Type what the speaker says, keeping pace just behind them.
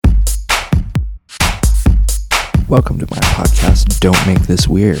Welcome to my podcast, Don't Make This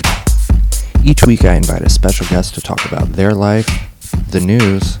Weird. Each week I invite a special guest to talk about their life, the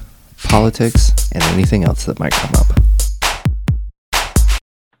news, politics, and anything else that might come up.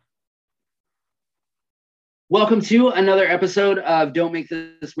 Welcome to another episode of Don't Make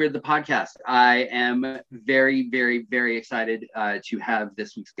This Weird, the podcast. I am very, very, very excited to have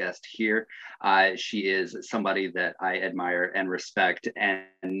this week's guest here. She is somebody that I admire and respect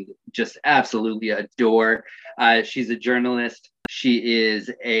and just absolutely adore. She's a journalist. She is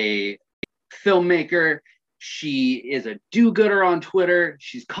a filmmaker. She is a do-gooder on Twitter.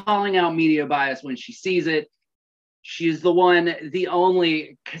 She's calling out media bias when she sees it. She's the one, the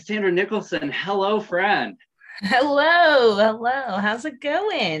only Cassandra Nicholson. Hello, friend. Hello. How's it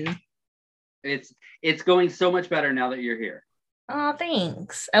going? It's going so much better now that you're here. Oh,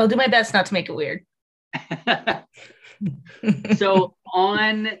 thanks. I will do my best not to make it weird. So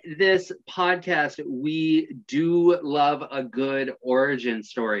on this podcast, we do love a good origin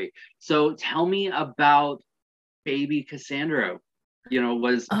story. So tell me about baby Cassandra. You know,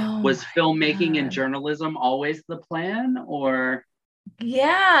 was filmmaking and journalism always the plan, or?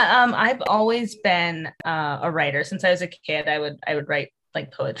 Yeah, I've always been a writer. Since I was a kid, I would write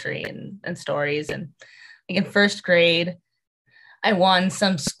like poetry and stories. And like in first grade, I won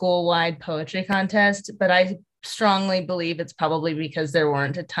some school-wide poetry contest, but I strongly believe it's probably because there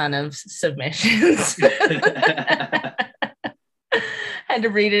weren't a ton of submissions. Had to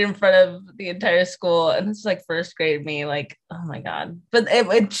read it in front of the entire school, and this is like first grade me, like, oh my God. But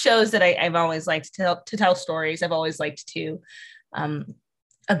it shows that I've always liked to tell stories. I've always liked to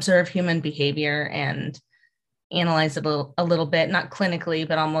observe human behavior and analyze it a little bit, not clinically,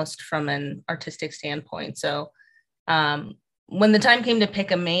 but almost from an artistic standpoint. So when the time came to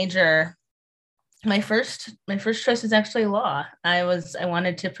pick a major, my first choice was actually law. I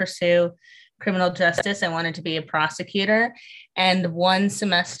wanted to pursue criminal justice. I wanted to be a prosecutor. And one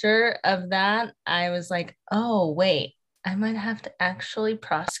semester of that, I was like, oh, wait, I might have to actually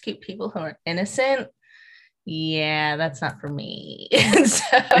prosecute people who are innocent. Yeah, that's not for me. So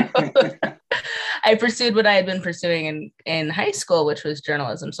I pursued what I had been pursuing in high school, which was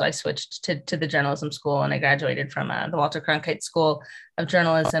journalism. So I switched to the journalism school, and I graduated from the Walter Cronkite School of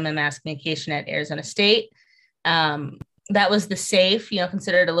Journalism and Mass Communication at Arizona State. That was the safe,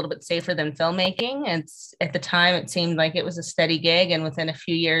 considered a little bit safer than filmmaking. And at the time, it seemed like it was a steady gig. And within a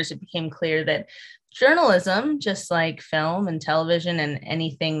few years, it became clear that journalism, just like film and television and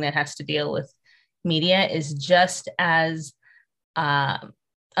anything that has to deal with media, is just as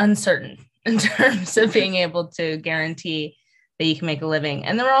uncertain in terms of being able to guarantee that you can make a living.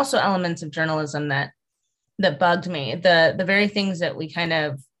 And there were also elements of journalism that bugged me. The very things that we kind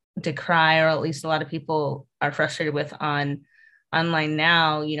of decry, or at least a lot of people are frustrated with online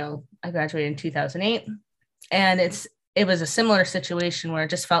now. I graduated in 2008, and it was a similar situation where it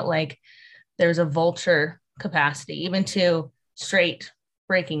just felt like there was a vulture capacity, even to straight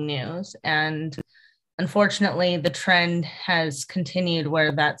breaking news. And unfortunately, the trend has continued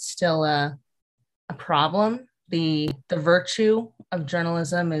where that's still a problem. The virtue of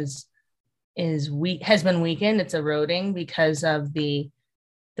journalism has been weakened. It's eroding because of the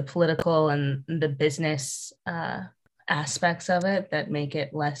political and the business aspects of it that make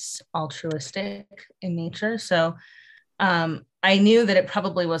it less altruistic in nature. So I knew that it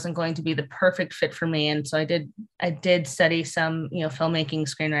probably wasn't going to be the perfect fit for me. And so I did study some, filmmaking,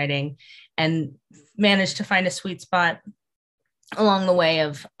 screenwriting, and managed to find a sweet spot along the way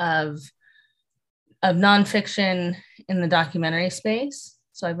of nonfiction in the documentary space.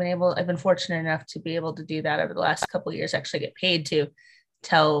 So I've been fortunate enough to be able to do that over the last couple of years, actually get paid to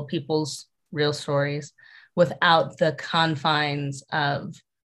tell people's real stories without the confines of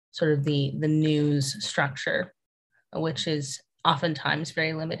sort of the news structure, which is oftentimes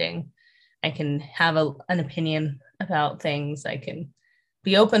very limiting. I can have an opinion about things. I can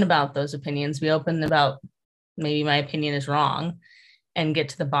be open about those opinions, be open about maybe my opinion is wrong, and get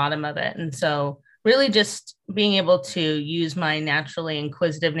to the bottom of it. And so really just being able to use my naturally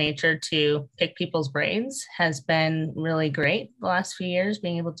inquisitive nature to pick people's brains has been really great the last few years,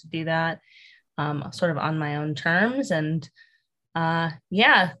 being able to do that sort of on my own terms. And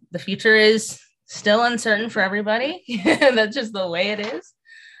the future is still uncertain for everybody. That's just the way it is.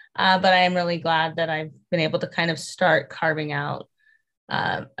 But I am really glad that I've been able to kind of start carving out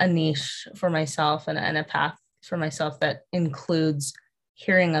a niche for myself and a path for myself that includes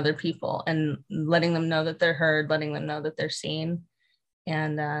hearing other people and letting them know that they're heard, letting them know that they're seen.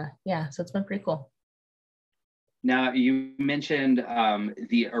 And so it's been pretty cool. Now, you mentioned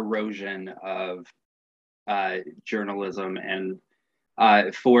the erosion of journalism, and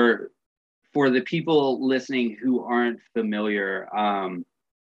for for the people listening who aren't familiar,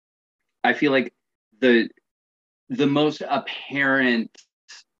 I feel like the most apparent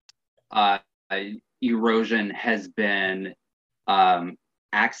erosion has been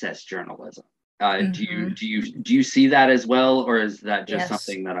access journalism. Do you see that as well, or is that just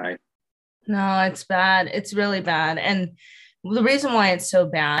something that I? No, it's bad. It's really bad, and the reason why it's so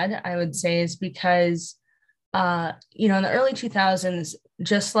bad, I would say, is because in the early 2000s,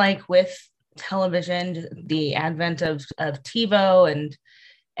 just like with television, the advent of TiVo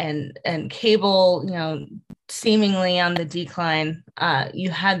and cable, seemingly on the decline, you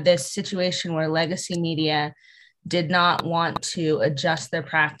had this situation where legacy media did not want to adjust their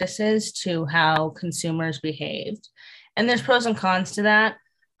practices to how consumers behaved. And there's pros and cons to that.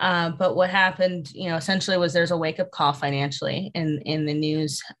 But what happened, essentially was there's a wake-up call financially in the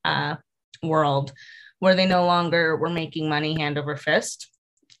news world, where they no longer were making money hand over fist.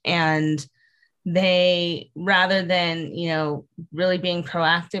 And they, rather than, really being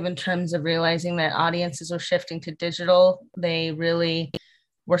proactive in terms of realizing that audiences were shifting to digital, they really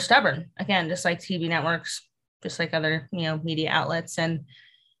were stubborn. Again, just like TV networks, just like other, media outlets. And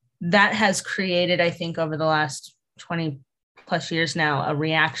that has created, I think, over the last 20 plus years now, a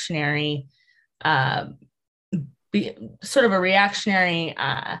reactionary,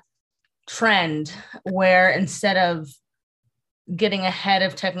 trend where instead of getting ahead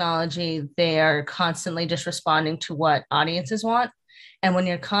of technology, they are constantly just responding to what audiences want. And when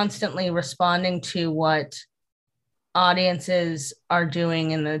you're constantly responding to what audiences are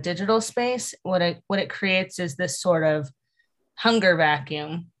doing in the digital space, what it creates is this sort of hunger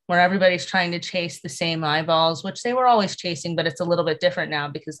vacuum where everybody's trying to chase the same eyeballs, which they were always chasing, but it's a little bit different now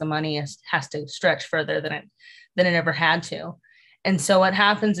because the money has to stretch further than it ever had to. And so what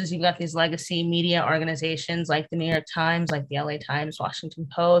happens is you've got these legacy media organizations like the New York Times, like the LA Times, Washington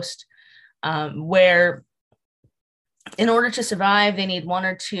Post, where in order to survive, they need one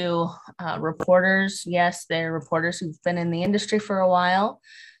or two reporters. Yes, they're reporters who've been in the industry for a while.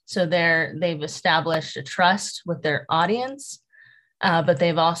 So they've established a trust with their audience, but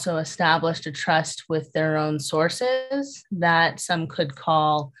they've also established a trust with their own sources that some could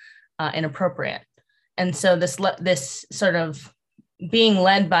call inappropriate. And so this sort of being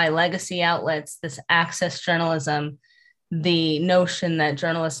led by legacy outlets, this access journalism, the notion that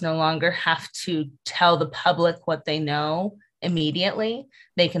journalists no longer have to tell the public what they know immediately.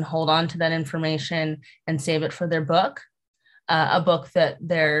 They can hold on to that information and save it for their book, a book that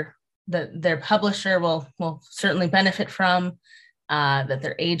their publisher will certainly benefit from, that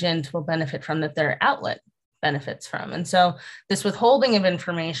their agent will benefit from, that their outlet benefits from. And so this withholding of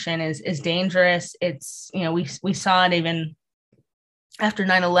information is dangerous. It's, we saw it even after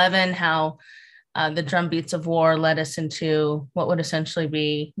 9/11, how the drumbeats of war led us into what would essentially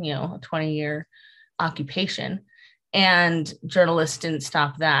be, a 20-year occupation. And journalists didn't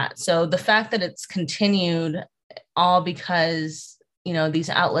stop that. So the fact that it's continued all because, these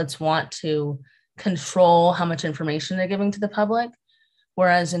outlets want to control how much information they're giving to the public.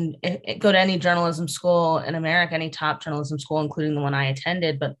 Whereas go to any journalism school in America, any top journalism school, including the one I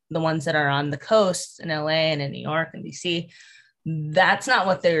attended, but the ones that are on the coast in LA and in New York and DC, that's not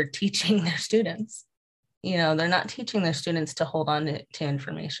what they're teaching their students. They're not teaching their students to hold on to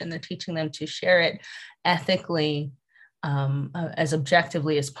information. They're teaching them to share it ethically, as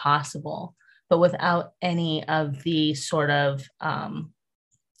objectively as possible, but without any of the sort of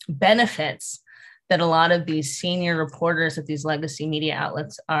benefits that a lot of these senior reporters at these legacy media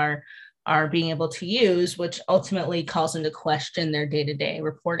outlets are being able to use, which ultimately calls into question their day-to-day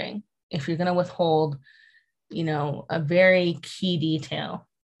reporting. If you're going to withhold a very key detail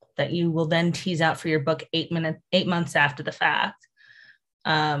that you will then tease out for your book 8 months after the fact,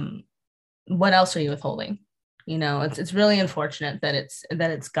 what else are you withholding? It's really unfortunate that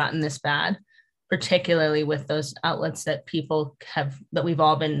it's gotten this bad, particularly with those outlets that that we've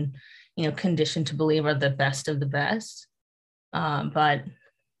all been, conditioned to believe are the best of the best. But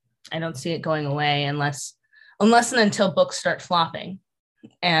I don't see it going away unless and until books start flopping.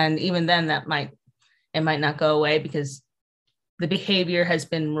 And even then it might not go away because the behavior has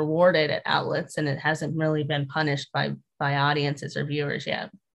been rewarded at outlets and it hasn't really been punished by audiences or viewers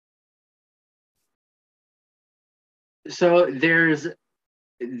yet. So there's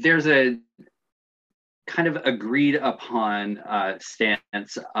a kind of agreed upon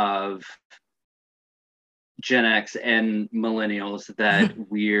stance of Gen X and millennials that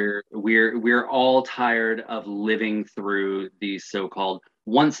we're all tired of living through these so-called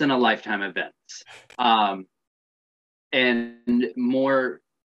once in a lifetime events. And more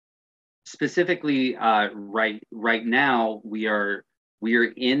specifically, right now we are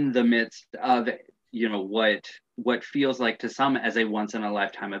we're in the midst of, you know, what feels like to some as a once in a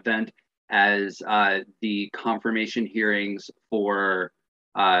lifetime event, as the confirmation hearings for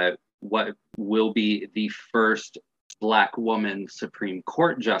what will be the first Black woman Supreme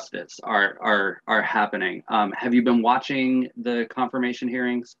Court justice are happening. Have you been watching the confirmation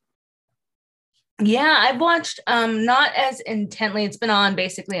hearings? Yeah, I've watched not as intently. It's been on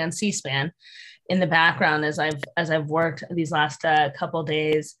basically on C-SPAN in the background as I've worked these last couple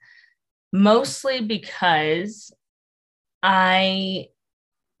days, mostly because I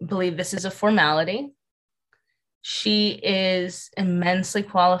believe this is a formality. She is immensely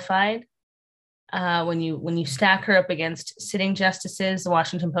qualified. When you stack her up against sitting justices, the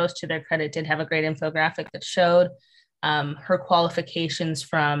Washington Post, to their credit, did have a great infographic that showed her qualifications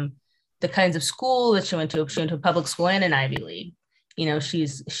from the kinds of school that she went to. She went to a public school and an Ivy League. You know,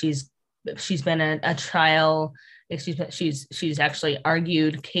 she's been a trial. She's actually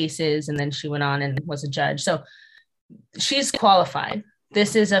argued cases, and then she went on and was a judge. So she's qualified.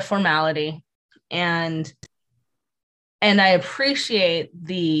 This is a formality, and I appreciate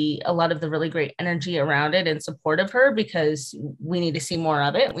a lot of the really great energy around it in support of her, because we need to see more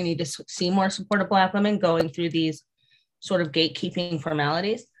of it. We need to see more support of Black women going through these sort of gatekeeping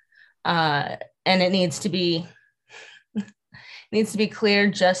formalities. And it needs to be clear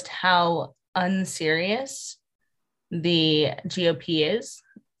just how unserious the GOP is.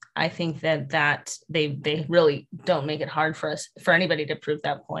 I think that they really don't make it hard for anybody to prove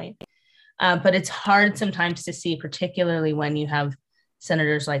that point. But it's hard sometimes to see, particularly when you have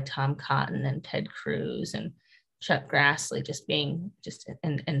senators like Tom Cotton and Ted Cruz and Chuck Grassley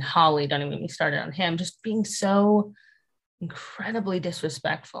and Hawley, don't even get me started on him, just being so incredibly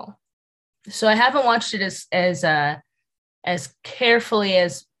disrespectful. So I haven't watched it as carefully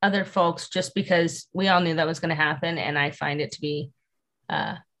as other folks, just because we all knew that was going to happen, and I find it to be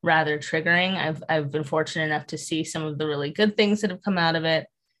rather triggering. I've been fortunate enough to see some of the really good things that have come out of it.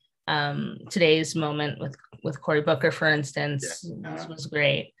 Today's moment with Cory Booker, for instance, was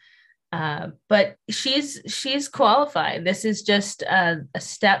great. But she's qualified. This is just a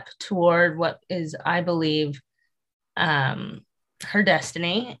step toward what is, I believe, her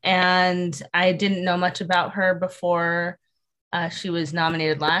destiny. And I didn't know much about her before she was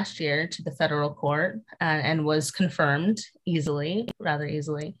nominated last year to the federal court and was confirmed rather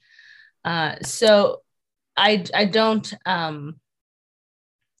easily. So I don't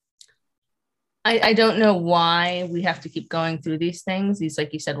I don't know why we have to keep going through these things. These,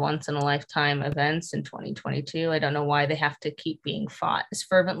 like you said, once in a lifetime events in 2022. I don't know why they have to keep being fought as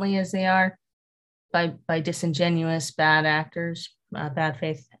fervently as they are by disingenuous, bad actors, bad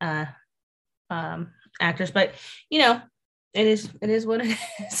faith actors. But, you know, it is what it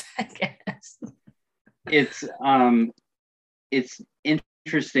is, I guess. It's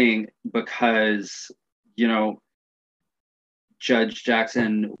interesting because, you know, Judge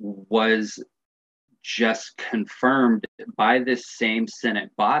Jackson was just confirmed by this same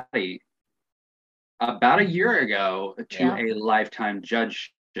Senate body about a year ago to a lifetime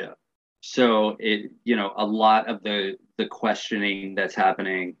judgeship. So it, you know, a lot of the questioning that's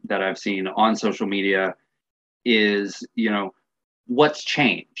happening that I've seen on social media is, you know, what's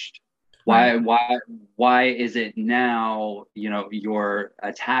changed? Why is it now, you know, you're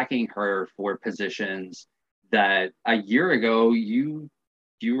attacking her for positions that a year ago you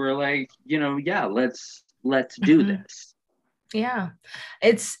were like, you know, yeah, let's do this. Yeah,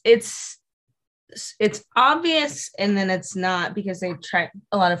 it's obvious, and then it's not, because a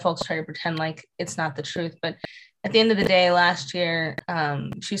lot of folks try to pretend like it's not the truth. But at the end of the day, last year,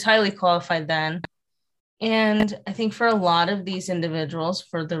 she's highly qualified then. And I think for a lot of these individuals,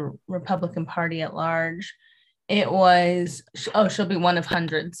 for the Republican Party at large, it was, she'll be one of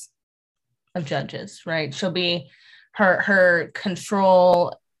hundreds of judges, right? She'll be her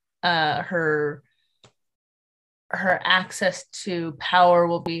control, her access to power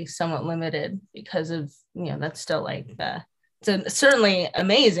will be somewhat limited because of, you know, that's still like so certainly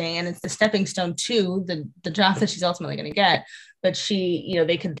amazing, and it's the stepping stone to the job that she's ultimately going to get. But she, you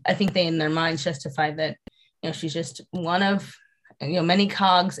know, I think they in their minds justify that, you know, she's just one of, you know, many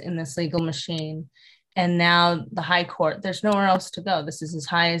cogs in this legal machine. And now the high court, there's nowhere else to go. This is as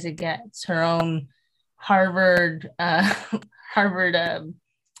high as it gets. Her own Harvard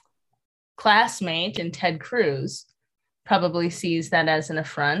classmate and Ted Cruz probably sees that as an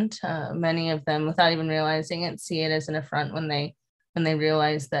affront. Many of them, without even realizing it, see it as an affront when they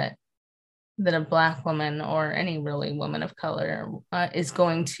realize that a Black woman, or any really woman of color, is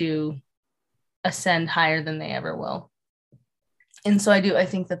going to ascend higher than they ever will. And so I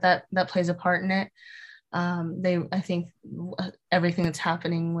think that plays a part in it. I think everything that's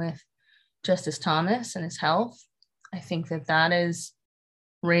happening with Justice Thomas and his health, I think that is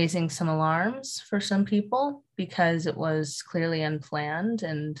raising some alarms for some people because it was clearly unplanned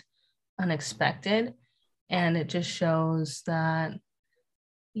and unexpected. And it just shows that,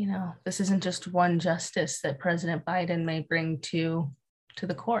 this isn't just one justice that President Biden may bring to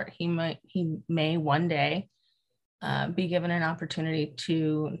the court. He may one day be given an opportunity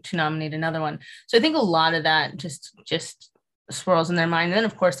to nominate another one. So I think a lot of that just swirls in their mind. And then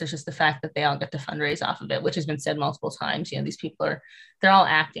of course there's just the fact that they all get to fundraise off of it, which has been said multiple times. These people they're all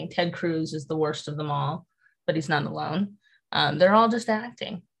acting. Ted Cruz is the worst of them all, but he's not alone. They're all just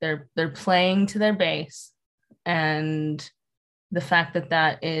acting. They're playing to their base, and the fact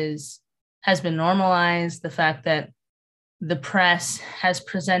that has been normalized, the fact that the press has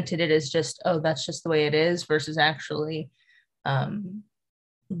presented it as just, oh, that's just the way it is, versus actually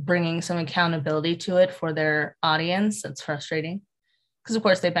bringing some accountability to it for their audience. That's frustrating because, of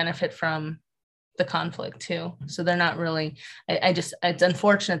course, they benefit from the conflict too. So they're not really, it's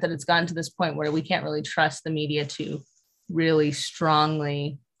unfortunate that it's gotten to this point where we can't really trust the media to really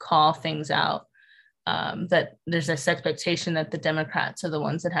strongly call things out. That there's this expectation that the Democrats are the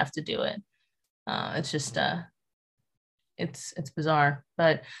ones that have to do it. It's just, it's bizarre,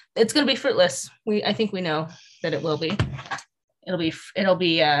 but it's going to be fruitless. I think we know that it will be. It'll be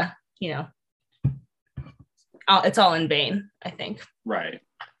it's all in vain, I think. Right.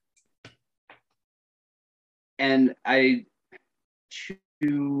 And I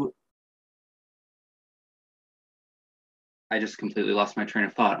just completely lost my train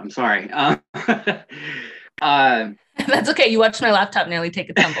of thought. I'm sorry. That's okay. You watched my laptop nearly take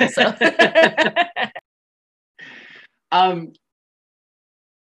a tumble, so.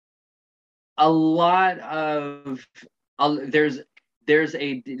 A lot of there's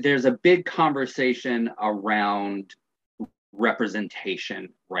a big conversation around representation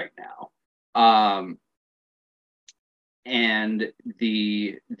right now. And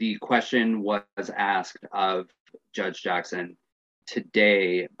the question was asked of Judge Jackson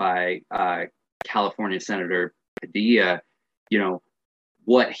today by California Senator Padilla,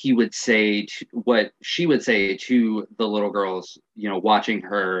 what she would say to the little girls, watching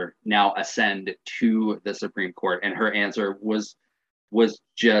her now ascend to the Supreme Court. And her answer was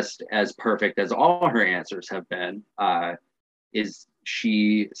just as perfect as all her answers have been. Is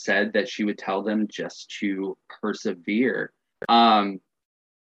she said that she would tell them just to persevere.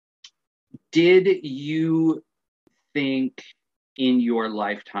 Did you think in your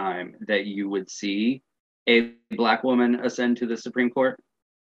lifetime that you would see a Black woman ascend to the Supreme Court?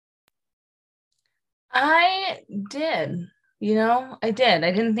 I did. I did.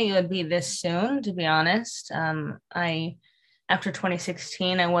 I didn't think it would be this soon, to be honest. After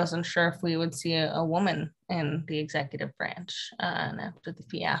 2016, I wasn't sure if we would see a woman in the executive branch, and after the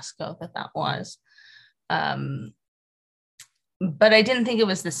fiasco that was. But I didn't think it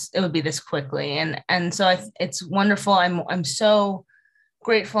would be this quickly, and so it's wonderful. I'm so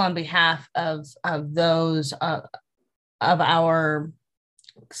grateful on behalf of those of our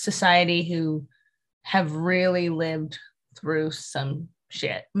society who have really lived through some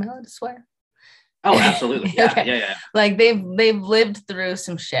shit. Am I allowed to swear? Oh, absolutely. Yeah, okay. Yeah. Like they've lived through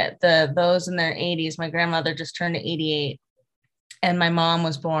some shit. Those in their 80s. My grandmother just turned 88, and my mom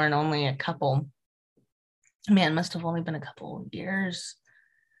was born only must have only been a couple of years.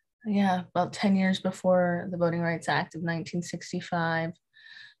 Yeah, about 10 years before the Voting Rights Act of 1965.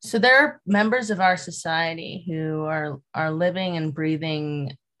 So there are members of our society who are living and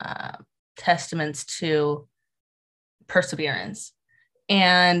breathing testaments to perseverance,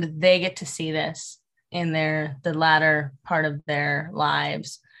 and they get to see this in the latter part of their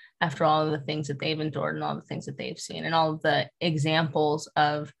lives after all of the things that they've endured and all the things that they've seen and all of the examples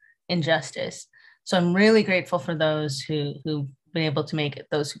of injustice. So I'm really grateful for those who've been able to make it,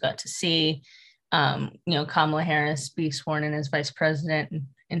 those who got to see Kamala Harris be sworn in as vice president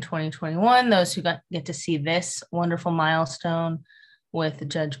in 2021, those who get to see this wonderful milestone with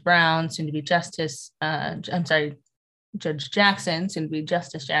Judge Brown, soon to be Justice, Judge Jackson, soon to be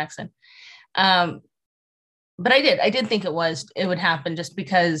Justice Jackson. But I did think it would happen, just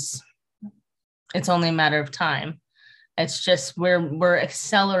because it's only a matter of time. It's just we're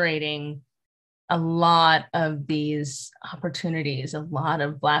accelerating a lot of these opportunities. A lot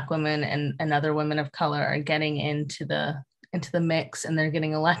of Black women and other women of color are getting into the mix, and they're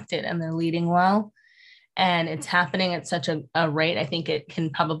getting elected, and they're leading well. And it's happening at such a rate. I think it can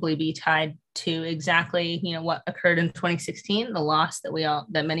probably be tied to exactly, what occurred in 2016, the loss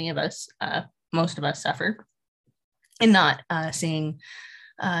that many of us, most of us suffered in not seeing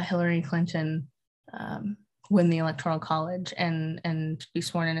Hillary Clinton win the Electoral College and be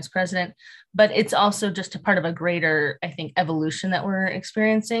sworn in as president. But it's also just a part of a greater, I think, evolution that we're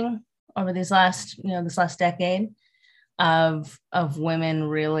experiencing over this last decade of women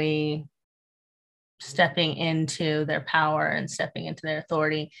really stepping into their power and stepping into their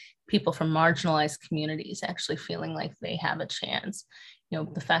authority. People from marginalized communities actually feeling like they have a chance.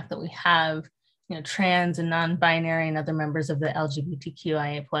 The fact that we have trans and non-binary and other members of the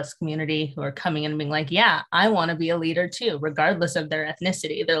LGBTQIA plus community who are coming in and being like, yeah, I want to be a leader too, regardless of their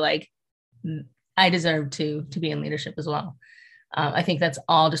ethnicity. They're like, I deserve to be in leadership as well. I think that's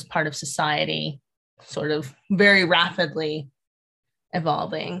all just part of society sort of very rapidly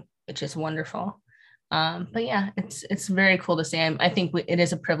evolving, which is wonderful. But yeah, it's very cool to see. I think it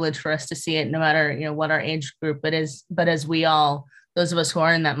is a privilege for us to see it, no matter what our age group it is. But as we all, those of us who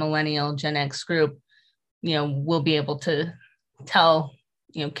are in that millennial Gen X group, we'll be able to tell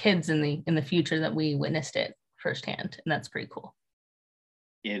kids in the future that we witnessed it firsthand, and that's pretty cool.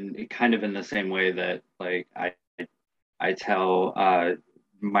 In kind of in the same way that like I tell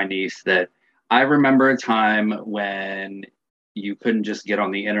my niece that I remember a time when you couldn't just get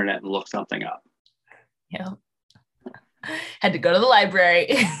on the internet and look something up. Yeah. Had to go to the library.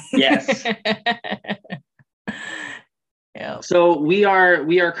 Yes. Yeah. So we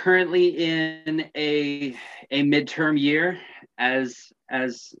are currently in a midterm year, as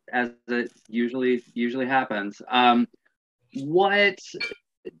it usually happens. What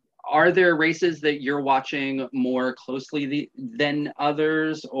are there races that you're watching more closely than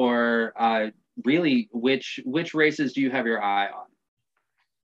others, or really which races do you have your eye on?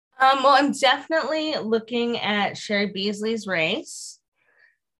 Well, I'm definitely looking at Sherry Beasley's race,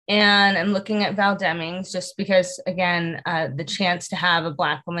 and I'm looking at Val Demings, just because, again, the chance to have a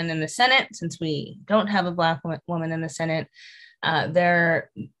Black woman in the Senate, since we don't have a Black woman in the Senate, their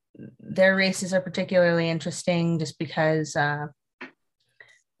races are particularly interesting just because they're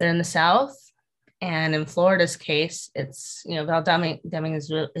in the South, and in Florida's case, it's Val Deming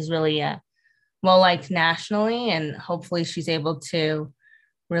is really well liked nationally, and hopefully she's able to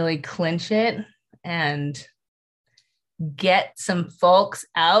really clinch it and get some folks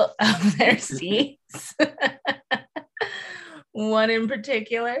out of their seats. One in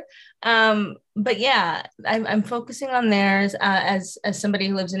particular. But yeah, I'm focusing on theirs. As somebody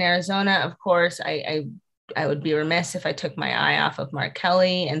who lives in Arizona, of course, I would be remiss if I took my eye off of Mark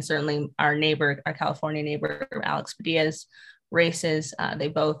Kelly, and certainly our California neighbor, Alex Padilla's races. They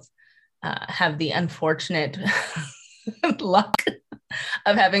both have the unfortunate luck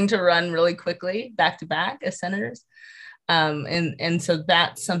of having to run really quickly back to back as senators. And so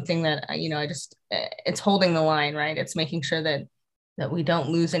that's something that, it's holding the line, right? It's making sure that we don't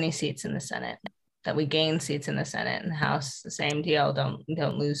lose any seats in the Senate, that we gain seats in the Senate, and the House, the same deal. Don't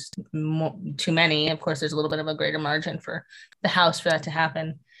lose too many. Of course, there's a little bit of a greater margin for the House for that to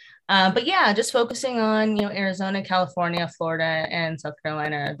happen. But yeah, just focusing on, Arizona, California, Florida, and South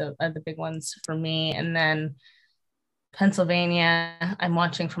Carolina are the big ones for me. And then Pennsylvania, I'm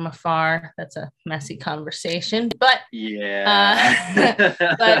watching from afar. That's a messy conversation, but yeah.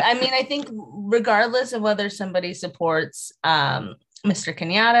 But I mean, I think regardless of whether somebody supports Mr.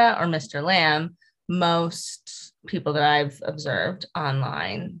 Kenyatta or Mr. Lamb, most people that I've observed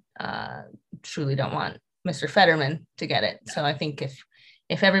online truly don't want Mr. Fetterman to get it. So I think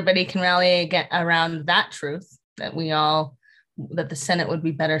if everybody can rally around that truth, that the Senate would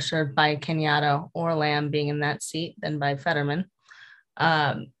be better served by Kenyatta or Lamb being in that seat than by Fetterman,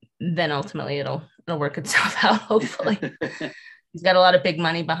 then ultimately it'll work itself out, hopefully. He's got a lot of big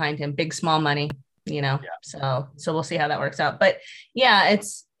money behind him, big, small money, Yeah. So we'll see how that works out. But yeah,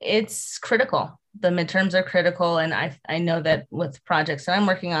 it's critical. The midterms are critical. And I know that with projects that I'm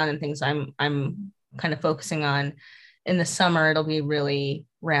working on and things I'm kind of focusing on, in the summer, it'll be really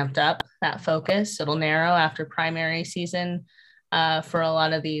ramped up, that focus. It'll narrow after primary season for a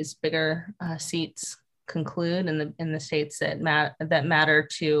lot of these bigger seats conclude in the states that matter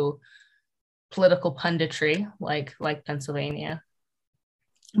to political punditry, like Pennsylvania.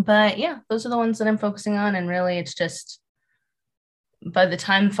 But yeah, those are the ones that I'm focusing on. And really, it's just by the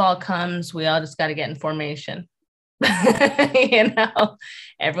time fall comes, we all just got to get in formation.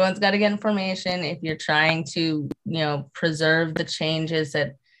 Everyone's got to get information. If you're trying to, preserve the changes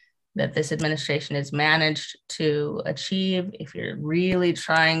that this administration has managed to achieve, if you're really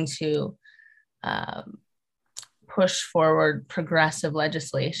trying to push forward progressive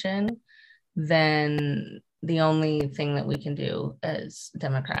legislation, then the only thing that we can do as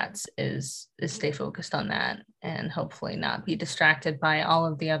Democrats is stay focused on that and hopefully not be distracted by all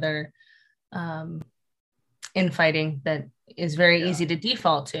of the other infighting that is very easy to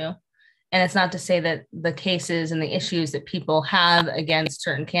default to. And it's not to say that the cases and the issues that people have against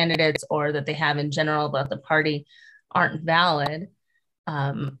certain candidates or that they have in general about the party aren't valid.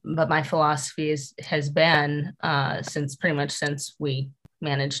 But my philosophy has been since we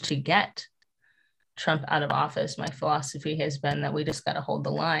managed to get Trump out of office, my philosophy has been that we just got to hold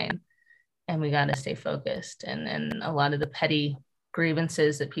the line and we got to stay focused. And a lot of the petty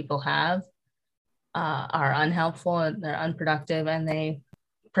grievances that people have are unhelpful and they're unproductive, and they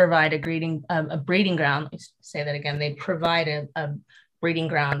provide a breeding ground. Let me say that again. They provide a breeding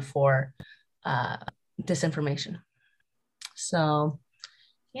ground for disinformation. So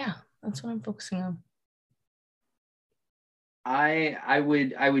yeah, that's what I'm focusing on. I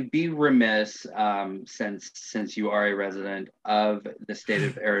would be remiss, since you are a resident of the state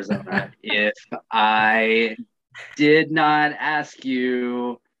of Arizona, if I did not ask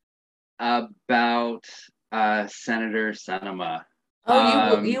you about Senator Sinema.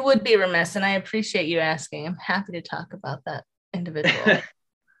 Oh, you would be remiss, and I appreciate you asking. I'm happy to talk about that individual.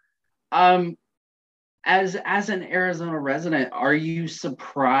 As an Arizona resident, are you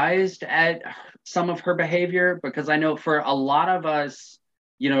surprised at some of her behavior? Because I know for a lot of us,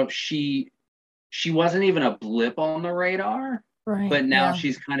 she wasn't even a blip on the radar, right? But now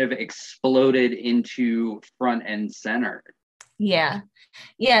she's kind of exploded into front and center. Yeah.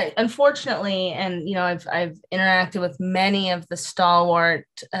 Unfortunately, and I've interacted with many of the stalwart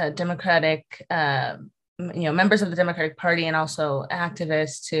Democratic, members of the Democratic Party, and also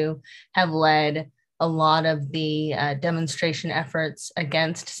activists who have led a lot of the demonstration efforts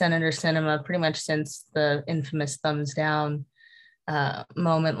against Senator Sinema pretty much since the infamous thumbs down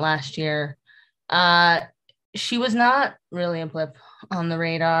moment last year. She was not really a blip on the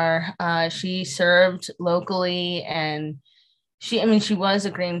radar. She served locally, and she was a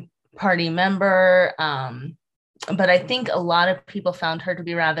Green Party member, but I think a lot of people found her to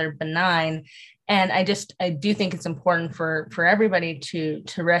be rather benign. And I do think it's important for everybody to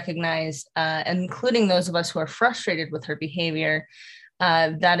recognize, including those of us who are frustrated with her behavior,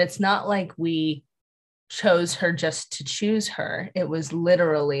 that it's not like we chose her just to choose her. It was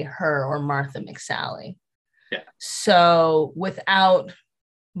literally her or Martha McSally. Yeah. So without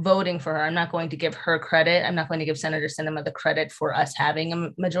voting for her, I'm not going to give her credit. I'm not going to give Senator Sinema the credit for us having a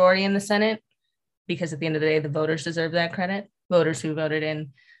majority in the Senate, because at the end of the day, the voters deserve that credit. Voters who voted in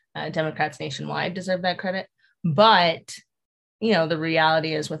Democrats nationwide deserve that credit. But, the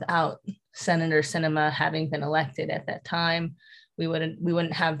reality is, without Senator Sinema having been elected at that time, we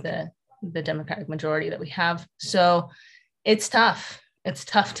wouldn't have the Democratic majority that we have. So it's tough. It's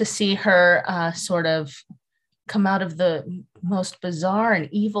tough to see her sort of come out of the most bizarre and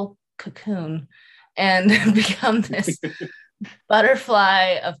evil cocoon and become this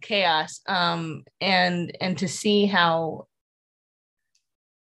butterfly of chaos. And to see how,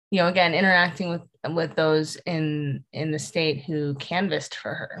 again, interacting with those in the state who canvassed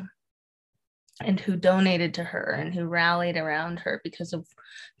for her and who donated to her and who rallied around her because of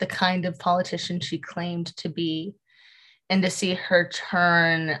the kind of politician she claimed to be, and to see her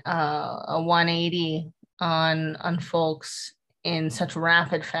turn a 180 on folks in such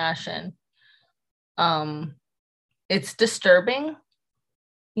rapid fashion. It's disturbing,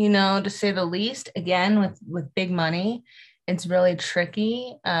 to say the least. Again, with big money, it's really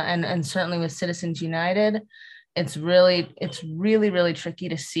tricky, and certainly with Citizens United, it's really, really tricky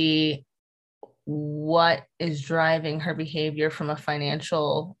to see what is driving her behavior from a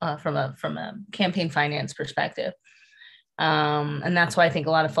financial, from a campaign finance perspective. And that's why I think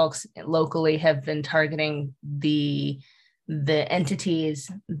a lot of folks locally have been targeting the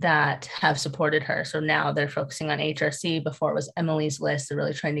entities that have supported her. So now they're focusing on HRC. Before it was Emily's List. They're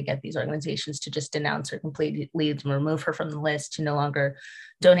really trying to get these organizations to just denounce her completely, and remove her from the list, to no longer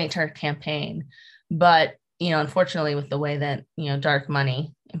donate to her campaign. But, unfortunately, with the way that, dark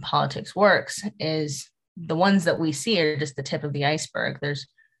money in politics works, is the ones that we see are just the tip of the iceberg. There's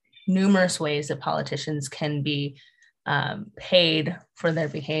numerous ways that politicians can be paid for their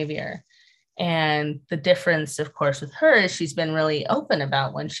behavior. And the difference, of course, with her is she's been really open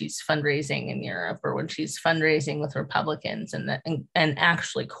about when she's fundraising in Europe or when she's fundraising with Republicans and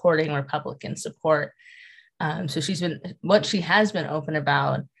actually courting Republican support. So what she has been open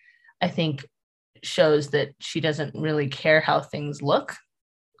about, I think, shows that she doesn't really care how things look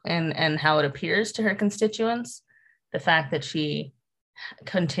and how it appears to her constituents. The fact that she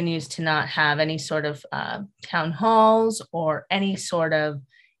continues to not have any sort of town halls or any sort of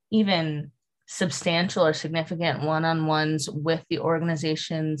even substantial or significant one-on-ones with the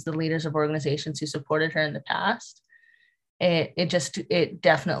organizations, the leaders of organizations who supported her in the past. It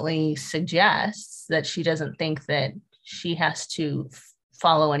definitely suggests that she doesn't think that she has to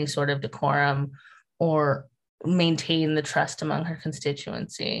follow any sort of decorum or maintain the trust among her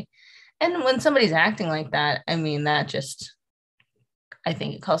constituency. And when somebody's acting like that, I mean, that just, I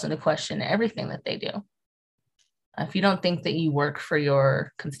think it calls into question everything that they do. If you don't think that you work for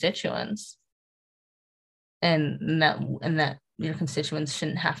your constituents and that your constituents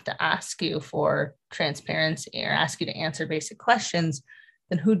shouldn't have to ask you for transparency or ask you to answer basic questions,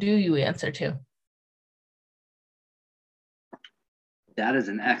 then who do you answer to? That is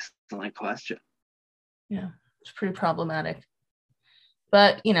an excellent question. Yeah, it's pretty problematic.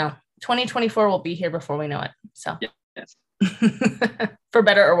 But, 2024 will be here before we know it. So, yes. For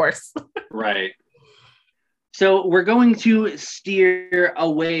better or worse. Right. So we're going to steer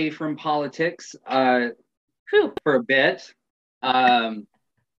away from politics for a bit. Got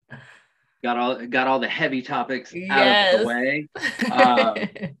all the heavy topics out of the way.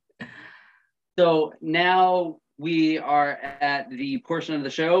 So now we are at the portion of the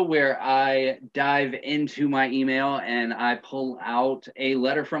show where I dive into my email and I pull out a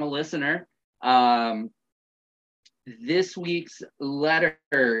letter from a listener. This week's letter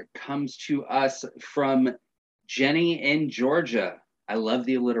comes to us from Jenny in Georgia. I love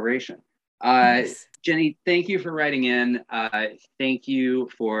the alliteration. Nice. Jenny, thank you for writing in. Thank you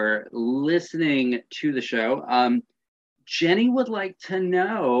for listening to the show. Jenny would like to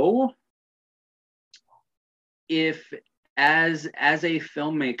know if, as a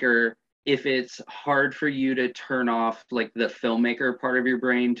filmmaker, if it's hard for you to turn off like the filmmaker part of your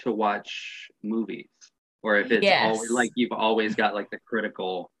brain to watch movies, or if it's always like you've always got like the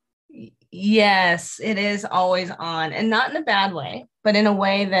critical. Yes, it is always on, and not in a bad way, but in a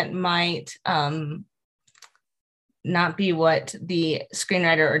way that might not be what the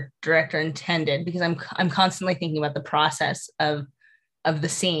screenwriter or director intended, because I'm constantly thinking about the process of the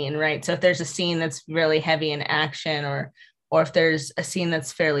scene, right? So if there's a scene that's really heavy in action, or if there's a scene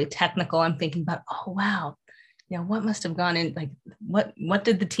that's fairly technical, I'm thinking about, oh wow, what must have gone in, like what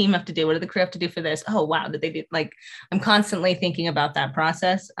did the team have to do? What did the crew have to do for this? Oh wow, did they do, like, I'm constantly thinking about that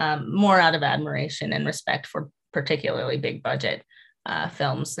process, more out of admiration and respect for particularly big budget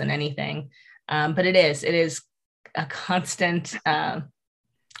films than anything. But it is a constant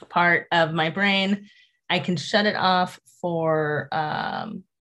part of my brain. I can shut it off for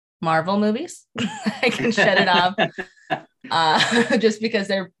Marvel movies. I can shut it off just because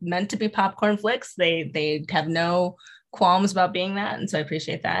they're meant to be popcorn flicks. They have no qualms about being that, and so I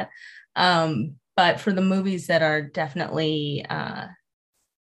appreciate that. But for the movies that are definitely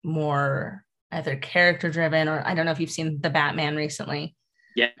more either character driven, or I don't know if you've seen The Batman recently.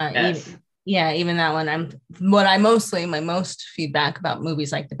 Yes. Even that one. My most feedback about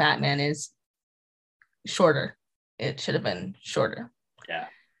movies like The Batman is shorter. It should have been shorter. Yeah.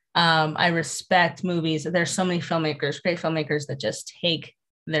 I respect movies. There's so many filmmakers, great filmmakers, that just take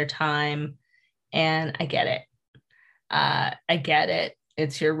their time, and I get it. I get it.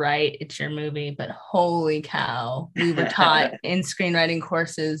 It's your right. It's your movie. But holy cow, we were taught in screenwriting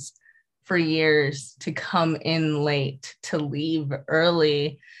courses for years to come in late, to leave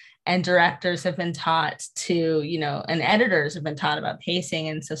early. And directors have been taught to, and editors have been taught about pacing.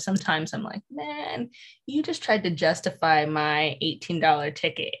 And so sometimes I'm like, man, you just tried to justify my $18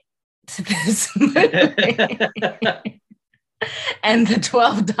 ticket to this movie and the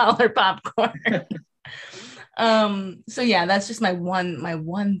 $12 popcorn. So yeah, that's just my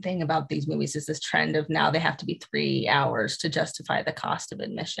one thing about these movies is this trend of now they have to be 3 hours to justify the cost of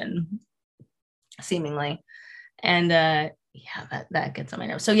admission, seemingly. And that gets on my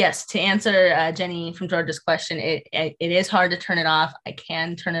nerves. So yes, to answer Jenny from Georgia's question, it is hard to turn it off. I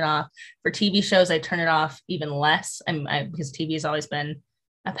can turn it off. For TV shows, I turn it off even less. Because TV has always been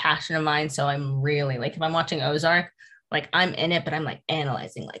a passion of mine. So I'm really, like, if I'm watching Ozark, like, I'm in it, but I'm like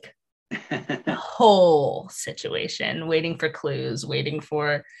analyzing like the whole situation, waiting for clues, waiting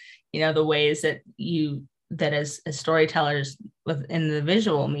for, the ways that as storytellers within the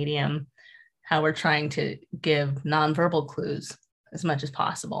visual medium, how we're trying to give nonverbal clues as much as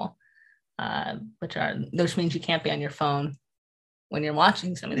possible, which means you can't be on your phone when you're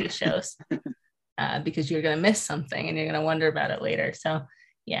watching some of these shows because you're going to miss something and you're going to wonder about it later. So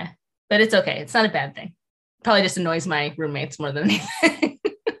yeah, but it's okay. It's not a bad thing. Probably just annoys my roommates more than anything.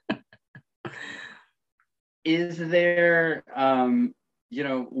 Is there,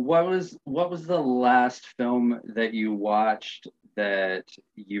 what was the last film that you watched that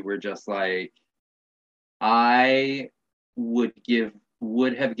you were just like, I would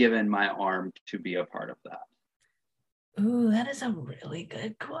have given my arm to be a part of that? Ooh, that is a really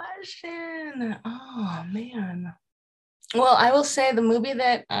good question. Oh man. Well, I will say the movie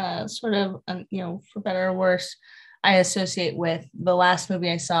that sort of, for better or worse, I associate with the last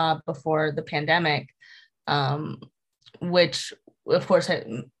movie I saw before the pandemic, which, of course,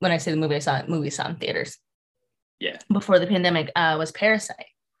 when I say the movie I saw, in theaters. Yeah. Before the pandemic, was Parasite.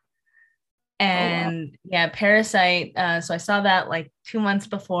 And oh, wow. Yeah, Parasite. So I saw that like 2 months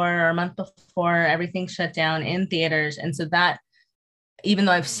before or a month before everything shut down in theaters. And so that, even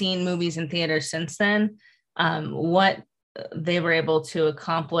though I've seen movies in theaters since then, what they were able to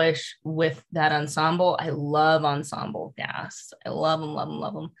accomplish with that ensemble, I love ensemble casts. I love them, love them,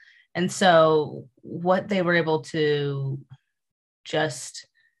 love them. And so what they were able to just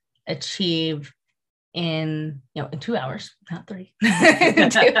achieve in 2 hours, not 3, in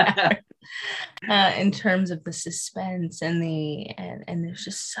 2 hours, in terms of the suspense and there's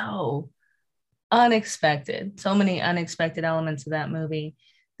just so many unexpected elements of that movie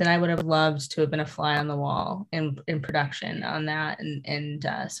that I would have loved to have been a fly on the wall in production on that, and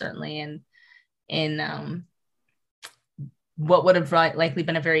certainly in what would have likely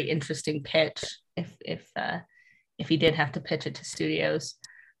been a very interesting pitch if he did have to pitch it to studios,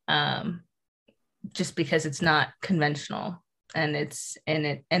 just because it's not conventional, and it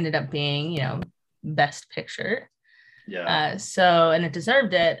ended up being Best Picture. Yeah. And it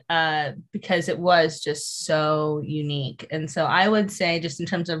deserved it because it was just so unique. And so I would say, just in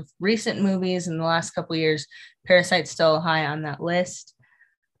terms of recent movies in the last couple of years, Parasite's still high on that list.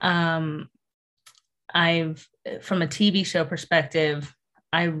 From a TV show perspective,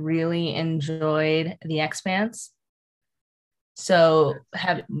 I really enjoyed The Expanse. So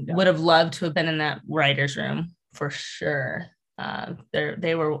would have loved to have been in that writer's room for sure.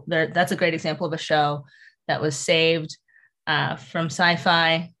 They were there. That's a great example of a show that was saved from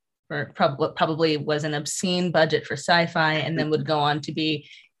Sci-Fi, for probably was an obscene budget for Sci-Fi, and then would go on to be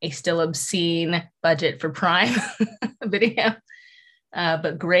a still obscene budget for Prime Video.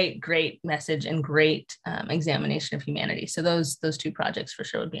 But great message and great examination of humanity. So those 2 projects for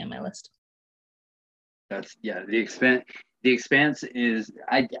sure would be on my list. The Expanse is,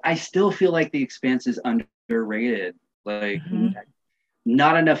 I still feel like The Expanse is underrated. Like,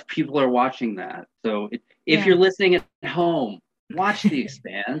 not enough people are watching that. So if you're listening at home, watch The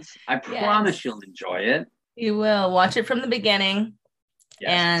Expanse. I promise you'll enjoy it. You will. Watch it from the beginning.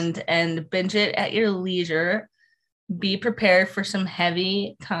 Yes. and binge it at your leisure. Be prepared for some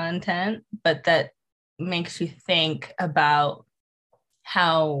heavy content, but that makes you think about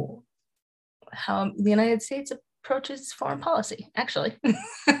how the United States approaches foreign policy, actually.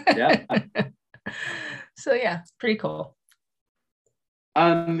 Yeah. So yeah, pretty cool.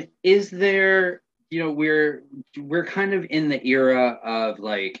 Is there, we're kind of in the era of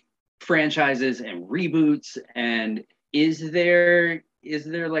like franchises and reboots, and is there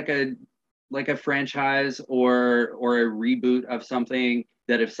like a franchise or a reboot of something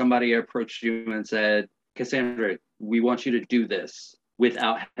that if somebody approached you and said, Cassandra, we want you to do this,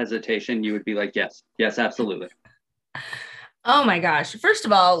 without hesitation, you would be like, yes, absolutely? Oh my gosh. First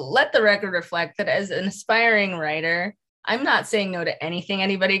of all, let the record reflect that as an aspiring writer, I'm not saying no to anything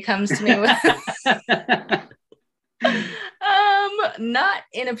anybody comes to me with. Not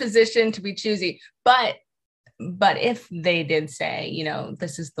in a position to be choosy, but if they did say,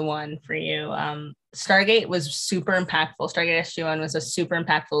 this is the one for you. Stargate was super impactful. Stargate SG-1 was a super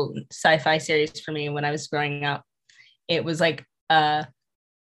impactful sci-fi series for me when I was growing up. It was like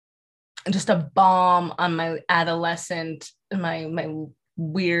just a bomb on my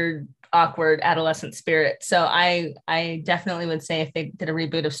weird, awkward adolescent spirit. So I definitely would say if they did a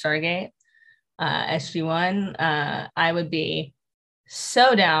reboot of Stargate SG-1, I would be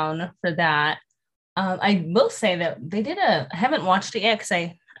so down for that. I will say that they did I haven't watched it yet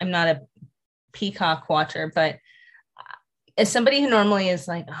because I'm not a Peacock watcher, but as somebody who normally is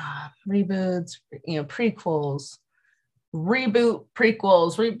like reboots, prequels,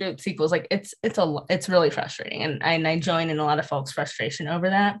 reboot sequels, like it's really frustrating, and I join in a lot of folks' frustration over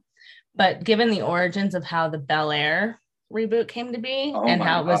that. But given the origins of how the Bel Air reboot came to be, and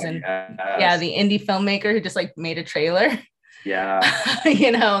how it was the indie filmmaker who just like made a trailer. Yeah.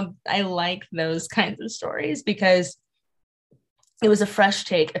 I like those kinds of stories because it was a fresh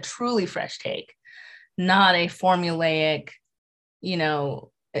take, a truly fresh take, not a formulaic,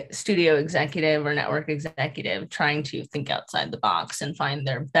 studio executive or network executive trying to think outside the box and find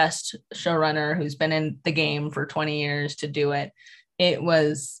their best showrunner who's been in the game for 20 years to do it. It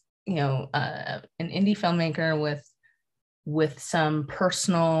was, an indie filmmaker with some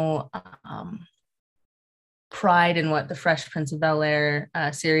personal pride in what the Fresh Prince of Bel-Air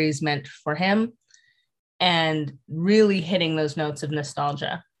series meant for him, and really hitting those notes of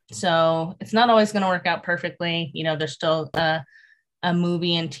nostalgia. So it's not always going to work out perfectly. There's still a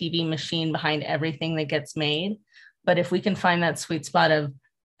movie and TV machine behind everything that gets made. But if we can find that sweet spot of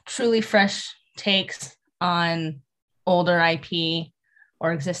truly fresh takes on older IP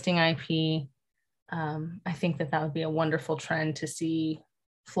or existing IP, I think that would be a wonderful trend to see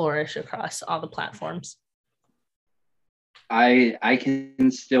flourish across all the platforms. I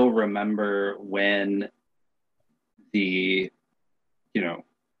can still remember when the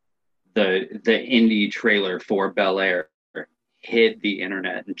indie trailer for Bel Air hit the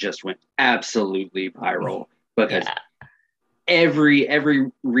internet and just went absolutely viral, because every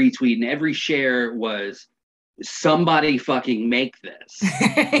retweet and every share was somebody fucking make this.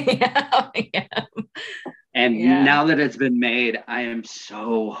 Now that it's been made, I am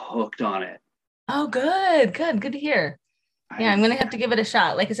so hooked on it. Oh, good to hear. Yeah, I'm gonna have to give it a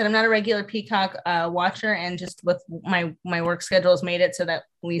shot. Like I said, I'm not a regular Peacock watcher, and just with my work schedule has made it so that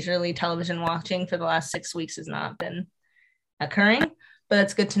leisurely television watching for the last 6 weeks has not been occurring. But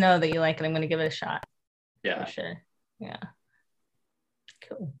it's good to know that you like it. I'm gonna give it a shot. Yeah, for sure. Yeah,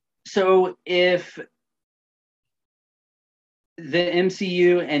 cool. So if the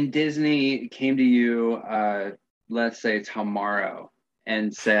MCU and Disney came to you, let's say tomorrow,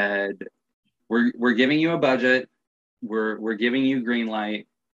 and said, "We're giving you a budget. We're giving you green light.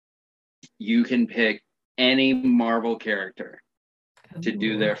 You can pick any Marvel character to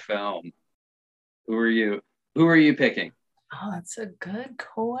do their film. Who are you picking?" Oh, that's a good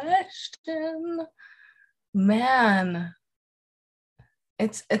question, man.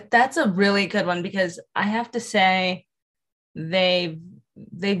 That's a really good one, because I have to say they've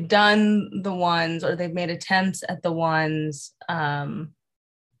done the ones, or they've made attempts at the ones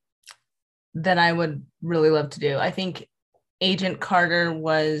that I would really love to do. I think Agent Carter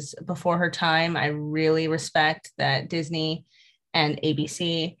was before her time. I really respect that Disney and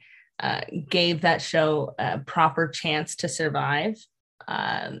ABC gave that show a proper chance to survive.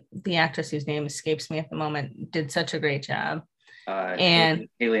 The actress whose name escapes me at the moment did such a great job. And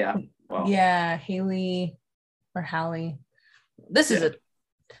Haley, Haley or Hallie. This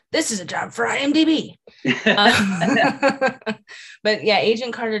is a job for IMDb. But yeah,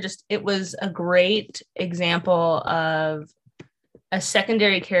 Agent Carter, it was a great example of a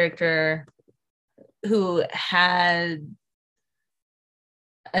secondary character who had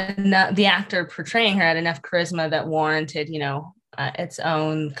the actor portraying her had enough charisma that warranted, its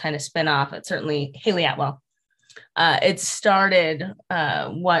own kind of spinoff. It's certainly Haley Atwell. It started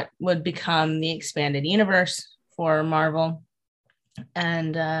what would become the expanded universe for Marvel.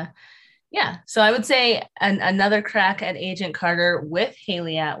 And so I would say another crack at Agent Carter with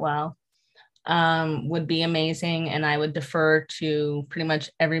Haley Atwell would be amazing. And I would defer to pretty much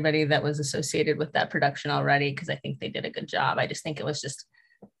everybody that was associated with that production already, because I think they did a good job. I just think it was just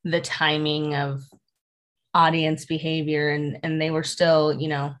the timing of audience behavior, and they were still,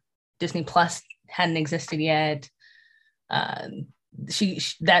 Disney Plus hadn't existed yet.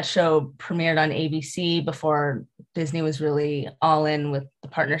 That show premiered on ABC before Disney was really all in with the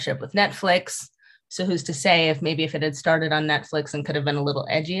partnership with Netflix. So who's to say if it had started on Netflix and could have been a little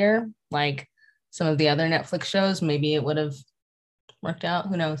edgier, like some of the other Netflix shows, maybe it would have worked out.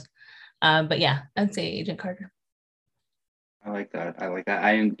 Who knows? But yeah, I'd say Agent Carter. I like that.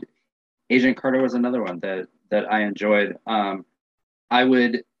 Agent Carter was another one that I enjoyed. I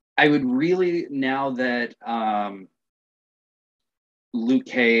would really, now that Luke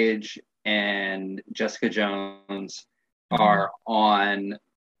Cage and Jessica Jones are on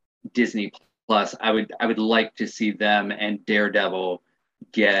Disney Plus, I would like to see them and Daredevil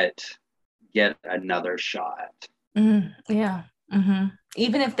get another shot. Yeah. Mm-hmm.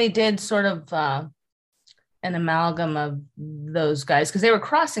 Even if they did sort of an amalgam of those guys, because they were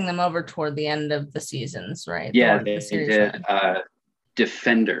crossing them over toward the end of the seasons, right? Yeah, they did.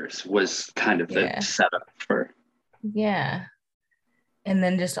 Defenders was kind of the setup for. Yeah. And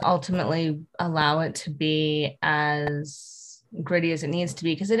then just ultimately allow it to be as gritty as it needs to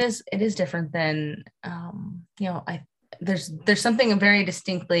be, because it is different than there's something very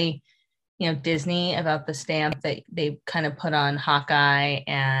distinctly Disney about the stamp that they kind of put on Hawkeye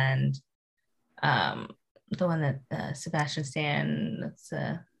and the one that Sebastian Stan,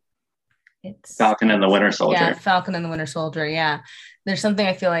 it's Falcon and the Winter Soldier. Yeah, Falcon and the Winter Soldier. Yeah, there's something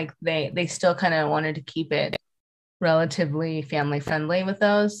I feel like they still kind of wanted to keep it relatively family friendly with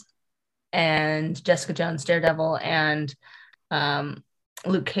those, and Jessica Jones, Daredevil, and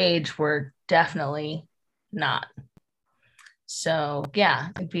Luke Cage were definitely not. So yeah,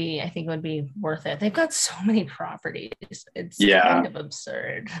 I think it would be worth it. They've got so many properties. It's kind of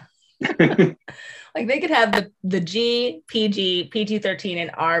absurd. Like they could have the G, PG, PG-13,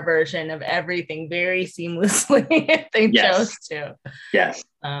 and R version of everything very seamlessly if they chose to. Yes.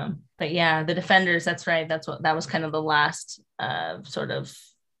 But yeah, The Defenders, that's right. That was kind of the last sort of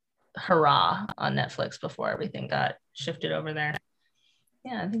hurrah on Netflix before everything got shifted over there.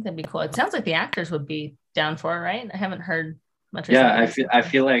 Yeah, I think that'd be cool. It sounds like the actors would be down for it, right? I haven't heard much. Yeah, I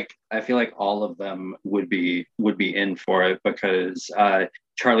feel like all of them would be in for it, because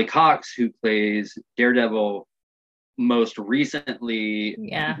Charlie Cox, who plays Daredevil, most recently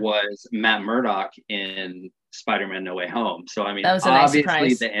was Matt Murdock in Spider-Man No Way Home. So I mean, that was obviously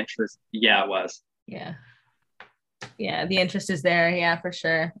nice the interest. Yeah, it was. Yeah, the interest is there. Yeah, for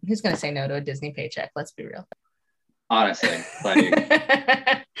sure. Who's gonna say no to a Disney paycheck? Let's be real. Honestly,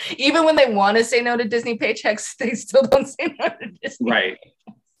 like even when they want to say no to Disney paychecks, they still don't say no to Disney. Right.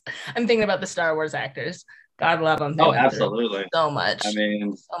 I'm thinking about the Star Wars actors. God love them. Oh, absolutely. So much. I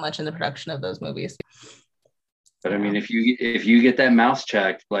mean, so much in the production of those movies. But I mean, if you get that mouse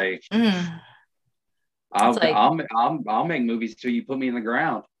check, like, I'll make movies till you put me in the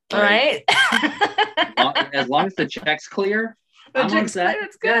ground. Like, right. as long as the check's clear,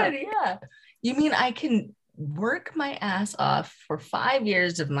 it's good. Yeah. You mean I can work my ass off for 5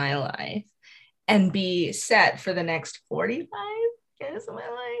 years of my life and be set for the next 45 years of my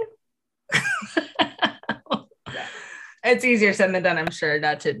life? It's easier said than done, I'm sure,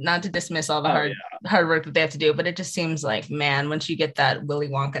 not to dismiss all the hard work that they have to do, but it just seems like, man, once you get that Willy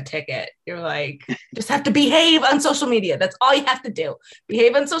Wonka ticket, you're like, just have to behave on social media. That's all you have to do.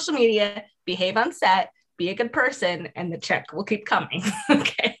 Behave on social media, behave on set, be a good person, and the check will keep coming.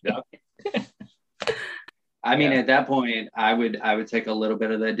 Okay. Yep. I mean, at that point, I would take a little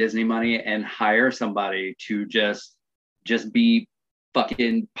bit of the Disney money and hire somebody to just be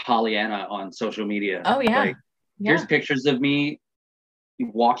fucking Pollyanna on social media. Oh yeah. Like, here's pictures of me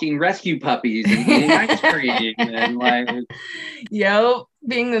walking rescue puppies and eating ice cream and like,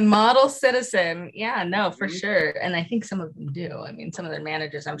 being the model citizen. Yeah, no, for sure. And I think some of them do. I mean, some of their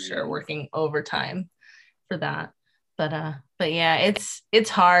managers, I'm sure, are working overtime for that. But yeah, it's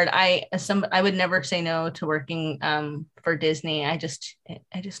hard. I would never say no to working for Disney. I just,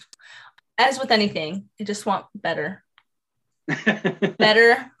 as with anything, I just want better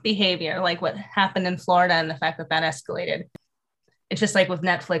behavior, like what happened in Florida and the fact that escalated. It's just like with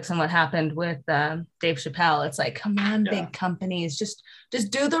Netflix and what happened with Dave Chappelle. It's like, come on, big companies, just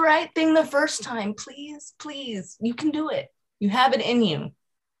do the right thing the first time, please. You can do it. You have it in you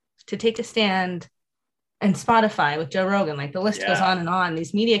to take a stand. And Spotify with Joe Rogan, like the list goes on and on.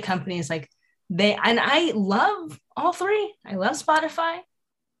 These media companies, like I love all three. I love Spotify.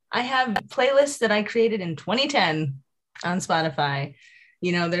 I have playlists that I created in 2010 on Spotify.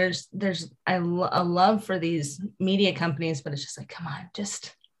 You know, there's a love for these media companies, but it's just like, come on,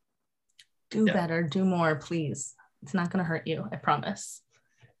 just do better, do more, please. It's not going to hurt you, I promise.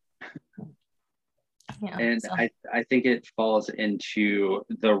 Yeah, and so. I think it falls into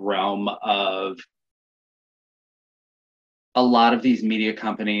the realm of a lot of these media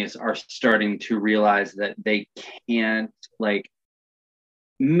companies are starting to realize that they can't like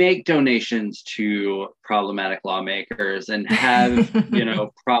make donations to problematic lawmakers and have,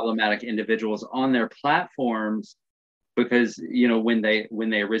 problematic individuals on their platforms, because, when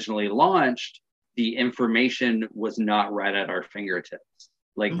they originally launched, the information was not right at our fingertips.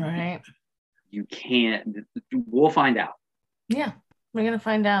 Like, right. You can't, we'll find out. Yeah, we're going to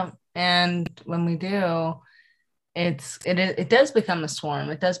find out. And when we do, it does become a swarm.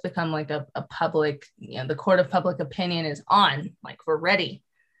 It does become like a public, the court of public opinion is on, like we're ready.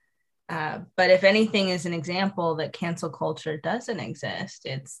 But if anything is an example that cancel culture doesn't exist,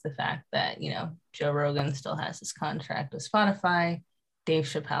 it's the fact that, Joe Rogan still has his contract with Spotify. Dave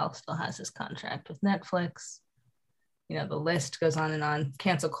Chappelle still has his contract with Netflix. The list goes on and on.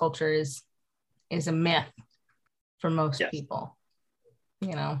 Cancel culture is a myth for most people,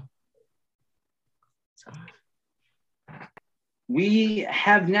 So. We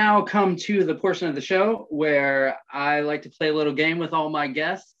have now come to the portion of the show where I like to play a little game with all my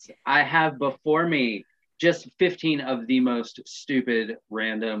guests. I have before me just 15 of the most stupid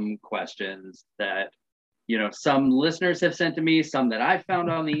random questions that, some listeners have sent to me, some that I found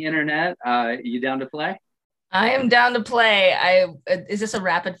on the internet. You down to play? I am down to play. Is this a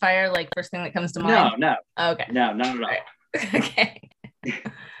rapid fire, like first thing that comes to mind? No. Okay. No, not at all. Right. Okay.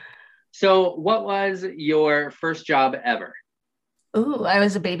 So what was your first job ever? Ooh, I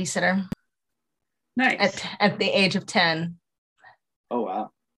was a babysitter. Nice. At the age of 10. Oh,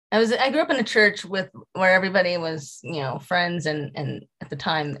 wow. I grew up in a church where everybody was, friends, and at the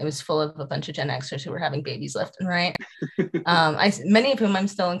time it was full of a bunch of Gen Xers who were having babies left and right. Many of whom I'm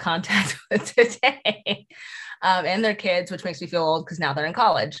still in contact with today, and their kids, which makes me feel old because now they're in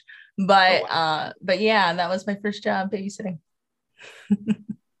college. But but yeah, that was my first job, babysitting.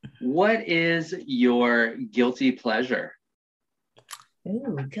 What is your guilty pleasure?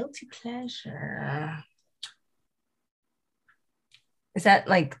 Ooh, guilty pleasure. Is that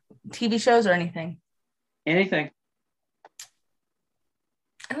like TV shows or anything? Anything.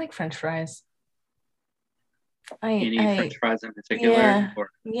 I like French fries. Any French fries in particular?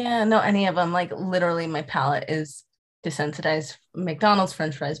 Yeah, no, any of them. Like literally my palate is desensitized. McDonald's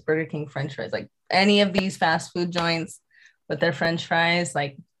French fries, Burger King French fries, like any of these fast food joints with their French fries,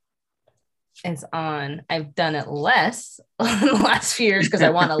 like it's on. I've done it less in the last few years because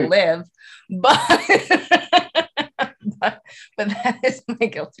I want to live, but that is my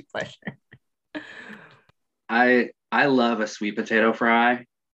guilty pleasure. I love a sweet potato fry.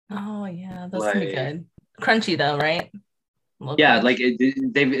 Oh yeah, those can be good. Crunchy though, right? Yeah, like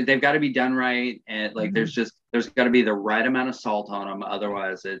they've got to be done right, and like there's got to be the right amount of salt on them.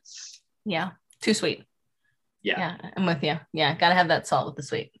 Otherwise, it's too sweet. Yeah, I'm with you. Yeah, gotta have that salt with the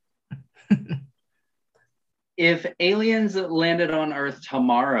sweet. If aliens landed on Earth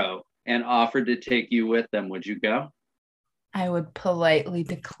tomorrow and offered to take you with them, would you go? I would politely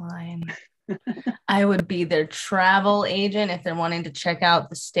decline. I would be their travel agent if they're wanting to check out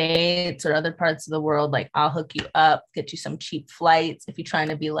the States or other parts of the world. Like, I'll hook you up, get you some cheap flights. If you're trying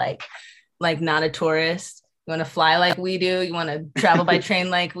to be like not a tourist, you want to fly like we do, you want to travel by train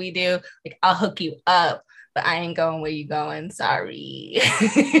like we do, like I'll hook you up, but I ain't going where you going. Sorry.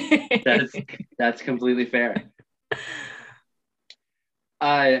 That's completely fair.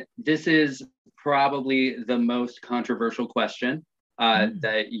 This is probably the most controversial question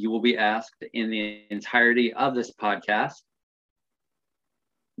that you will be asked in the entirety of this podcast.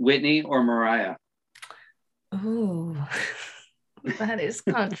 Whitney or Mariah? Ooh, that is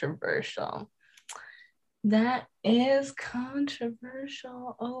controversial. That is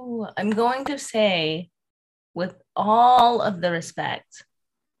controversial. Oh, I'm going to say, with all of the respect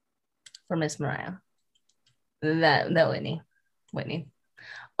for Miss Mariah, that Whitney,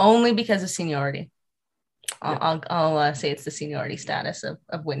 only because of seniority. I'll say it's the seniority status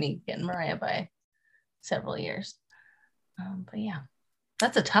of Whitney getting Mariah by several years. But yeah,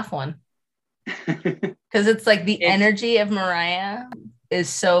 that's a tough one because it's like the energy of Mariah is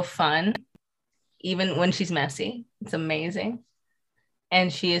so fun, even when she's messy. It's amazing,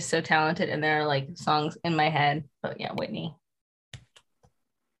 and she is so talented. And there are like songs in my head. But yeah, Whitney.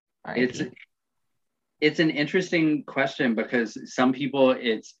 It's an interesting question because some people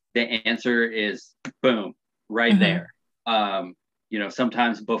the answer is boom right there.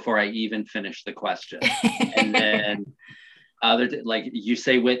 Sometimes before I even finish the question, and then like you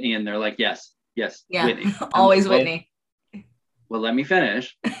say Whitney and they're like yes, yeah, Whitney, always Whitney. Well, let me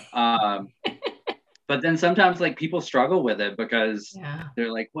finish. But then sometimes like people struggle with it because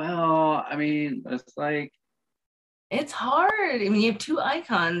they're like, well, I mean, it's hard. I mean, you have two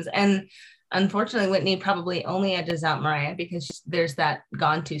icons, and unfortunately, Whitney probably only edges out Mariah because there's that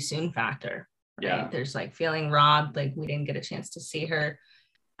gone too soon factor. Right? Yeah. There's like feeling robbed, like we didn't get a chance to see her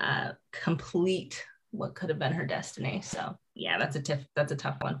complete what could have been her destiny. So yeah, that's a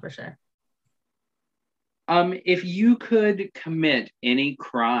tough one for sure. If you could commit any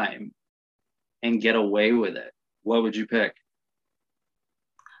crime and get away with it, what would you pick?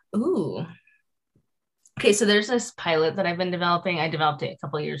 Ooh. Okay, so there's this pilot that I've been developing. I developed it a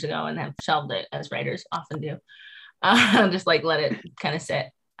couple of years ago and have shelved it, as writers often do. Just like let it kind of sit.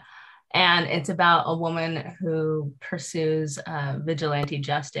 And it's about a woman who pursues vigilante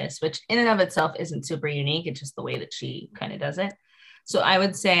justice, which in and of itself isn't super unique. It's just the way that she kind of does it. So I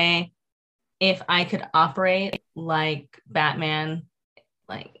would say if I could operate like Batman,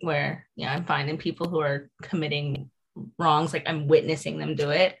 like where, I'm finding people who are committing wrongs, like I'm witnessing them do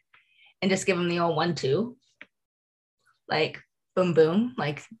it, and just give them the old 1-2, like boom, boom.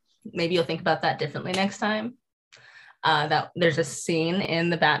 Like maybe you'll think about that differently next time. That there's a scene in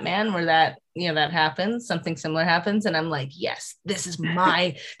the Batman where that happens, something similar happens, and I'm like, yes, this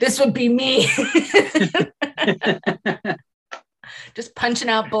would be me. Just punching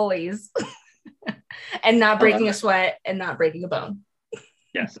out bullies and not breaking a sweat and not breaking a bone.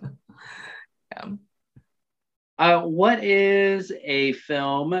 Yes. What is a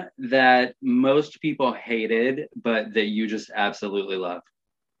film that most people hated, but that you just absolutely love?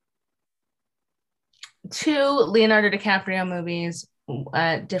 2 Leonardo DiCaprio movies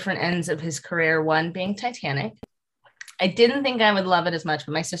at different ends of his career. One being Titanic, I didn't think I would love it as much,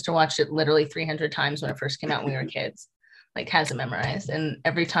 but my sister watched it literally 300 times when it first came out when we were kids. Like, has it memorized. And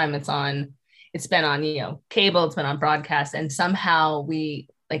every time it's been on, cable, it's been on broadcast. And somehow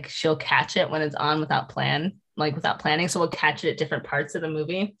she'll catch it when it's on without planning. So we'll catch it at different parts of the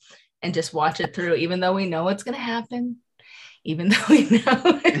movie and just watch it through, even though we know what's going to happen. Even though we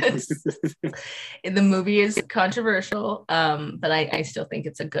know the movie is controversial, but I still think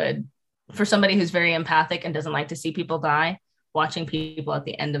it's a good, for somebody who's very empathic and doesn't like to see people die, watching people at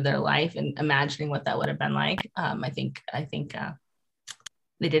the end of their life and imagining what that would have been like. I think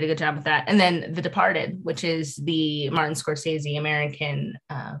they did a good job with that. And then The Departed, which is the Martin Scorsese American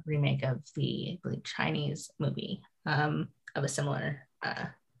remake of the, I believe, Chinese movie of a similar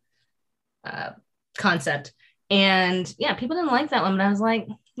concept. And yeah, people didn't like that one, but I was like,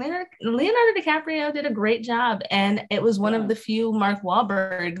 Leonardo DiCaprio did a great job. And it was one of the few Mark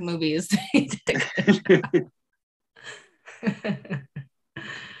Wahlberg movies that he did.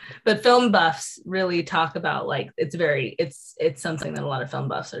 But film buffs really talk about, like, it's something that a lot of film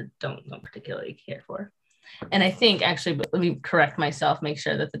buffs don't particularly care for. And I think, actually, but let me correct myself, make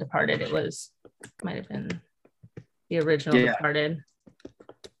sure that The Departed, might have been the original Departed,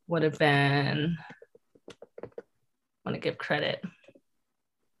 would have been, I want to give credit.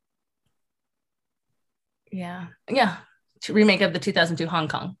 Yeah. Remake of the 2002 Hong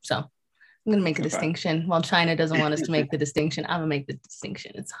Kong. So I'm going to make a distinction. While China doesn't want us to make the distinction, I'm going to make the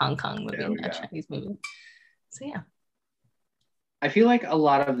distinction. It's Hong Kong movie, not Chinese movie. So yeah. I feel like a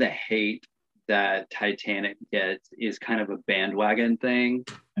lot of the hate that Titanic gets is kind of a bandwagon thing.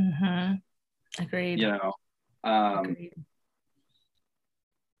 Mm-hmm. Agreed. Agreed.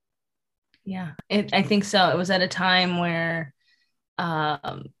 Yeah, I think so. It was at a time where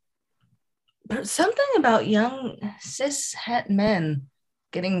something about young cis het men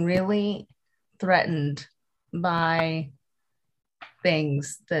getting really threatened by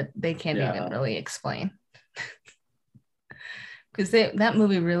things that they can't even really explain. Because that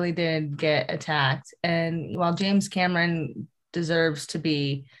movie really did get attacked. And while James Cameron deserves to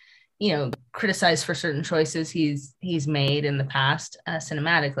be, criticized for certain choices he's made in the past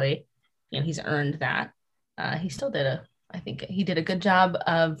cinematically, he's earned that. He still I think he did a good job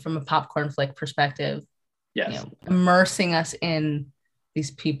of, from a popcorn flick perspective, immersing us in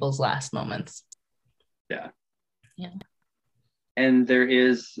these people's last moments. Yeah. And there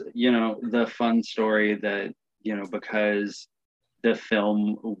is, the fun story that, because the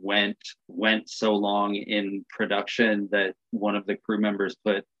film went so long in production that one of the crew members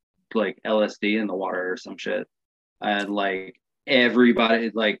put like LSD in the water or some shit. And like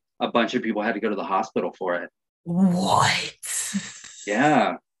everybody, like a bunch of people had to go to the hospital for it. What?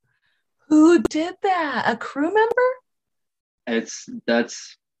 Yeah. Who did that? A crew member?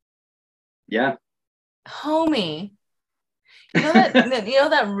 Yeah. Homie. You know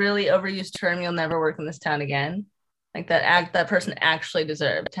that really overused term, "you'll never work in this town again"? Like that person actually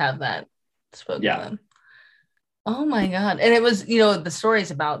deserved to have that spoken to them. Oh my God. And it was, the stories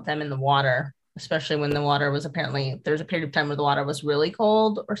about them in the water, especially when the water was there was a period of time where the water was really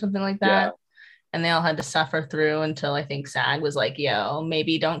cold or something like that. Yeah. And they all had to suffer through until I think SAG was like, yo,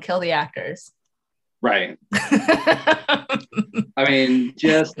 maybe don't kill the actors. Right. I mean,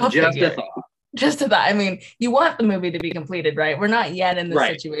 just a thought. Just a thought. I mean, you want the movie to be completed, right? We're not yet in the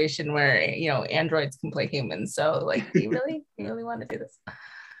situation where, androids can play humans. So like, do you really want to do this?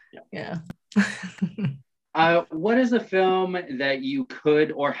 Yeah. What is a film that you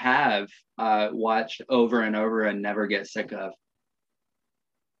could or have watched over and over and never get sick of?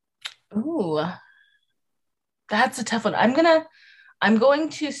 Ooh, that's a tough one. I'm going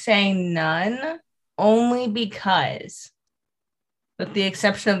to say none, only because, with the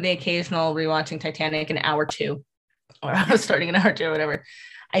exception of the occasional rewatching Titanic in hour 2, or starting in hour 2 or whatever,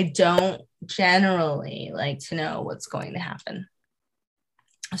 I don't generally like to know what's going to happen.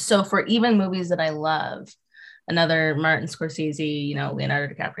 So for even movies that I love, another Martin Scorsese,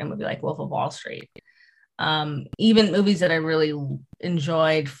 Leonardo DiCaprio movie like Wolf of Wall Street, even movies that I really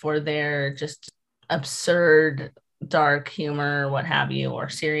enjoyed for their just absurd, dark humor, what have you, or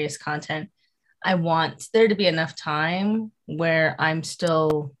serious content, I want there to be enough time where I'm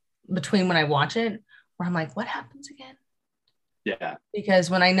still between when I watch it, where I'm like, what happens again? Yeah. Because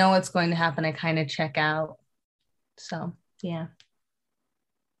when I know what's going to happen, I kind of check out. So, yeah.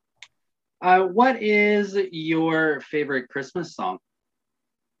 What is your favorite Christmas song?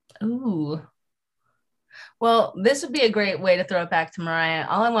 Ooh. Well, this would be a great way to throw it back to Mariah.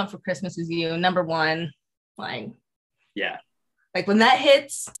 All I Want for Christmas Is You, number one. Like, yeah. Like when that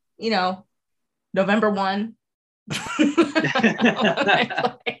hits, November 1.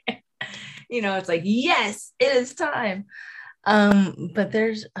 It's like, yes, it is time. But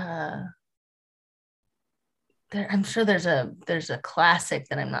I'm sure there's a classic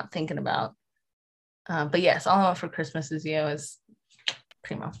that I'm not thinking about. But yes, All I Want for Christmas Is You is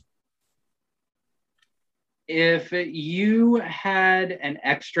primo. If you had an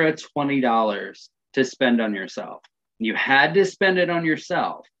extra $20 to spend on yourself, you had to spend it on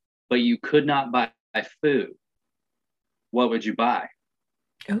yourself, but you could not buy food, what would you buy?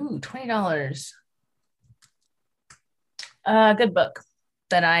 Ooh, $20. Good book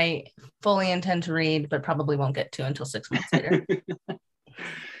that I fully intend to read, but probably won't get to until 6 months later.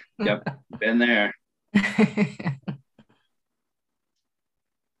 Yep, been there.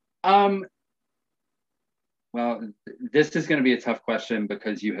 Well, this is going to be a tough question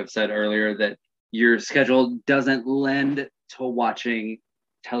because you have said earlier that your schedule doesn't lend to watching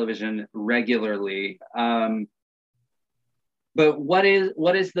television regularly. But what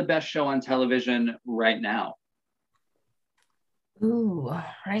is the best show on television right now? Ooh,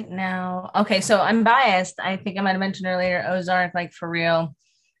 right now. Okay, so I'm biased. I think I might have mentioned earlier, Ozark, like for real.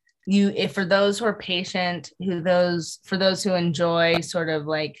 If for those who are patient, for those who enjoy sort of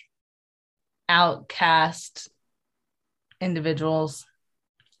like outcast individuals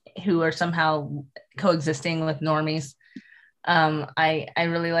who are somehow coexisting with normies, I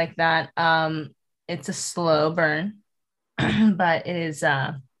really like that. It's a slow burn, but it is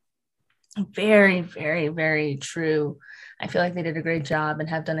very, very, very true. I feel like they did a great job and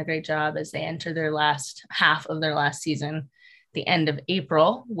have done a great job as they enter their last half of their last season, the end of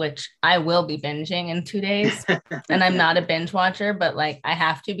April, which I will be binging in 2 days. And I'm not a binge watcher, but like I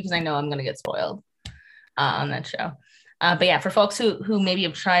have to because I know I'm going to get spoiled on that show. But yeah, for folks who maybe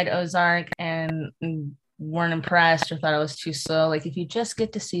have tried Ozark and weren't impressed or thought it was too slow, like if you just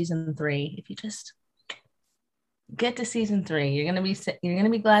get to season 3, if you just get to season 3, you're gonna be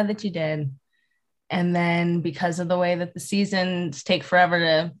glad that you did. And then because of the way that the seasons take forever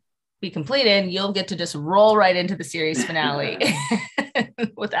to be completed, you'll get to just roll right into the series finale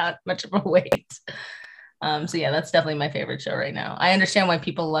without much of a wait. So yeah, that's definitely my favorite show right now. I understand why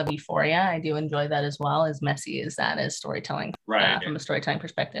people love Euphoria. I do enjoy that as well, as messy as that is storytelling, right? From a storytelling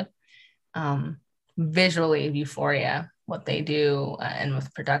perspective. Visually, Euphoria, what they do, and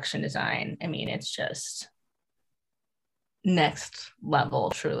with production design, I mean, it's just next level,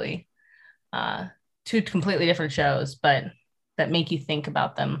 truly. Two completely different shows, but that make you think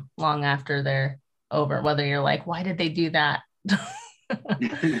about them long after they're over, whether you're like, why did they do that?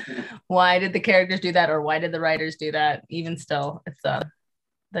 Why did the characters do that, or why did the writers do that? Even still,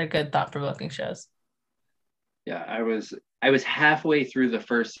 they're good, thought-provoking shows. Yeah, I was halfway through the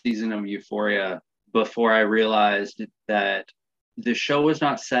first season of Euphoria before I realized that the show was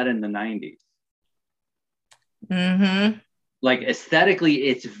not set in the 90s. Mm-hmm. Like aesthetically,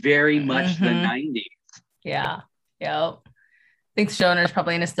 it's very much the 90s. Yeah. Yep. I think the showrunner's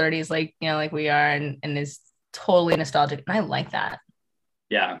probably in his 30s, like we are, and is totally nostalgic. And I like that.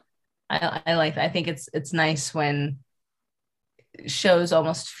 Yeah. I like that. I think it's nice when shows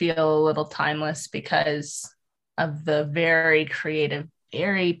almost feel a little timeless because of the very creative,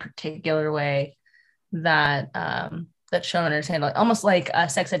 very particular way that that showrunners handle it. Almost like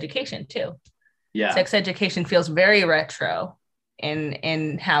Sex Education too. Yeah. Sex Education feels very retro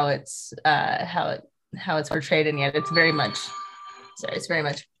in how it's portrayed, and yet it's very much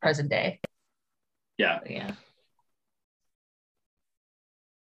present day. Yeah. Yeah.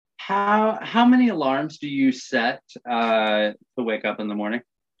 How many alarms do you set to wake up in the morning?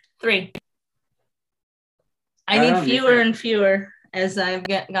 3. I need fewer and fewer as I've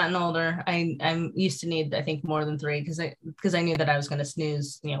gotten older. I'm used to need, I think, more than 3 because I knew that I was going to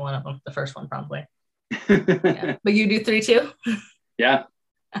snooze, one of them, the first one probably. Yeah. But you do 3 too? Yeah.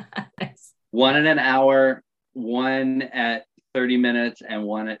 Nice. 1 in an hour, 1 at 30 minutes, and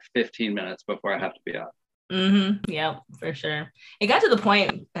 1 at 15 minutes before I have to be up. Mm-hmm. Yeah, for sure. It got to the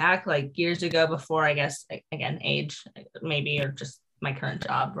point back like years ago before, I guess, again, age maybe, or just my current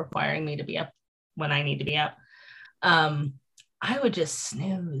job requiring me to be up when I need to be up. I would just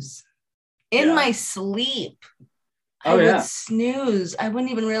snooze in my sleep. I would snooze. I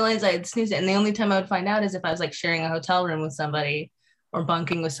wouldn't even realize I had snoozed it. And the only time I would find out is if I was like sharing a hotel room with somebody or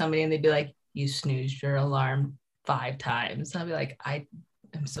bunking with somebody, and they'd be like, you snoozed your alarm 5 times. I'd be like, I'm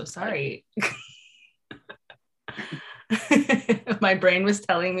so sorry. My brain was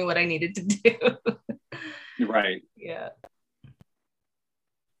telling me what I needed to do. Right. Yeah.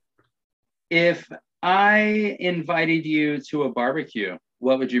 If I invited you to a barbecue,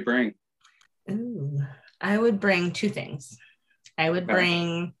 what would you bring? Ooh, I would bring 2 things. I would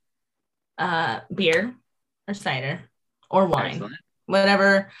bring beer or cider or wine. Excellent.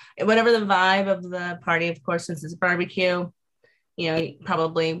 whatever the vibe of the party, of course, since it's a barbecue,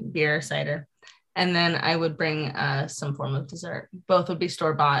 probably beer, cider. And then I would bring some form of dessert. Both would be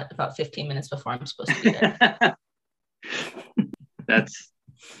store-bought about 15 minutes before I'm supposed to be there. That's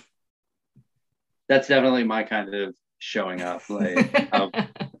definitely my kind of showing up. Like,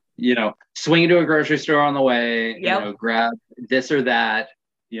 swing into a grocery store on the way, grab this or that,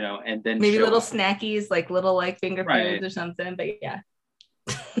 and then maybe little snackies, like little like finger foods or something. But yeah.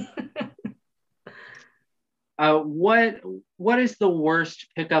 What is the worst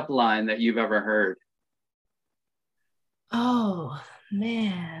pickup line that you've ever heard? Oh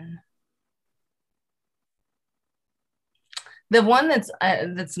man, the one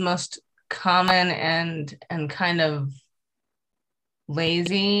that's most common and kind of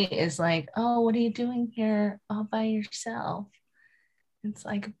lazy is like, oh, what are you doing here all by yourself? It's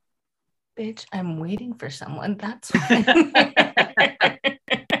like, bitch, I'm waiting for someone. That's why.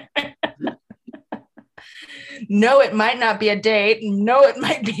 No, it might not be a date. No, it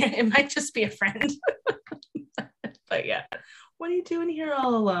might just be a friend. But yeah, what are you doing here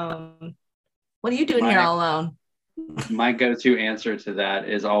all alone? What are you doing here all alone? My go-to answer to that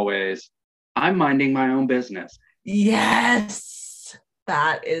is always, I'm minding my own business. Yes,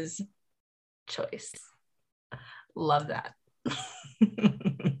 that is choice. Love that.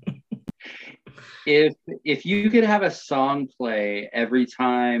 If you could have a song play every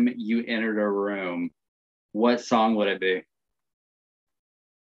time you entered a room, what song would it be?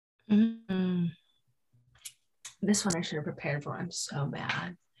 Mm-hmm. This one I should have prepared for. I'm so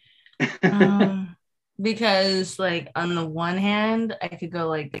bad. Because like on the one hand, I could go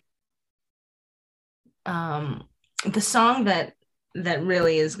like the song that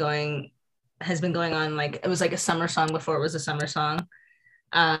really has been going on, like it was like a summer song before it was a summer song.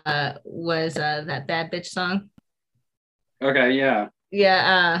 Was that Bad Bitch song. Okay, yeah.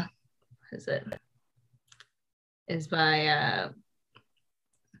 Yeah, what is it? Is by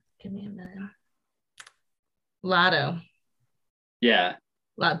give me a minute. Lotto. Yeah.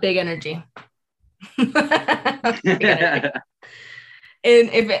 Big energy. Big energy. And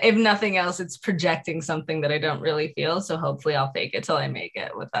if nothing else, it's projecting something that I don't really feel. So hopefully I'll fake it till I make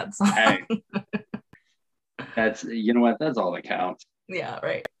it with that song. Hey. That's, you know what? That's all that counts. Yeah,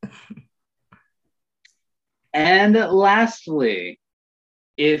 right. And lastly,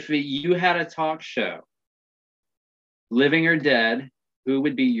 if you had a talk show, living or dead, who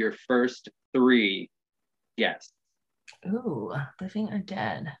would be your first 3 guests? Ooh, living or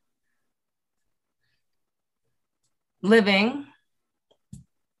dead? Living,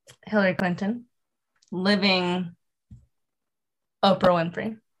 Hillary Clinton. Living, Oprah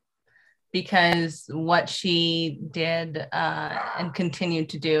Winfrey. Because what she did and continued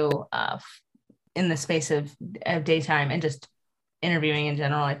to do in the space of daytime and just interviewing in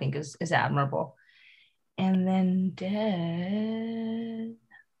general, I think is admirable. And then dead,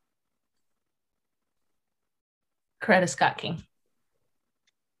 Coretta Scott King.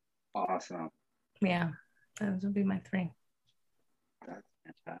 Awesome. Yeah, those would be my 3. That's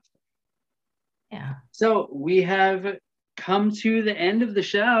fantastic. Yeah. So we have come to the end of the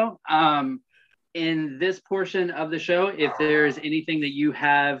show. In this portion of the show, if there's anything that you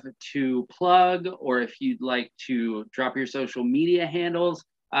have to plug, or if you'd like to drop your social media handles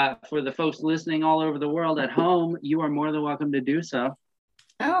for the folks listening all over the world at home, you are more than welcome to do so.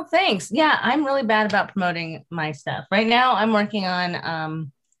 Oh, thanks. Yeah, I'm really bad about promoting my stuff. Right now, I'm working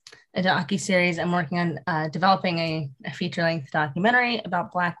on a docuseries. I'm working on developing a feature-length documentary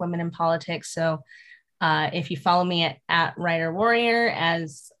about Black women in politics. So if you follow me at Writer Warrior,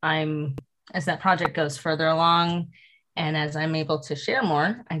 as that project goes further along and as I'm able to share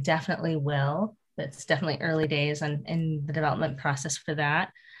more, I definitely will. It's definitely early days in the development process for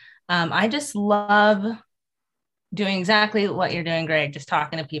that. I just love doing exactly what you're doing, Greg, just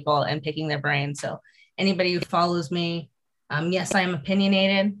talking to people and picking their brains. So anybody who follows me, yes, I am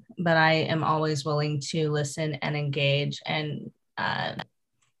opinionated, but I am always willing to listen and engage and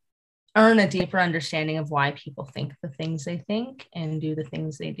earn a deeper understanding of why people think the things they think and do the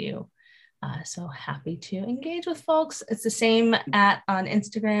things they do. So happy to engage with folks. It's the same on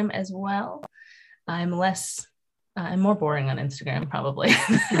Instagram as well. I'm more boring on Instagram probably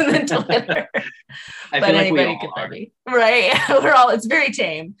than Twitter. But anybody could find me. Right. It's very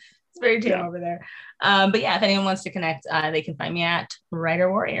tame. It's very tame over there. But yeah, if anyone wants to connect, they can find me at Writer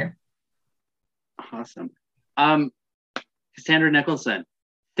Warrior. Awesome. Cassandra Nicholson,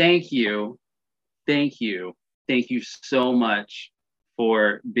 thank you so much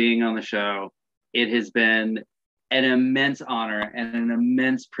for being on the show. It has been an immense honor and an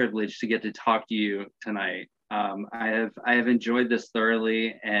immense privilege to get to talk to you tonight. I have enjoyed this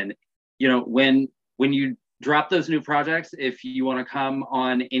thoroughly, and when you drop those new projects, if you want to come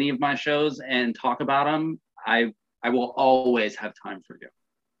on any of my shows and talk about them, I will always have time for you.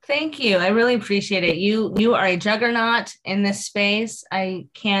 Thank you. I really appreciate it. You are a juggernaut in this space. I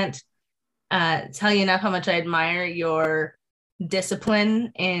can't tell you enough how much I admire your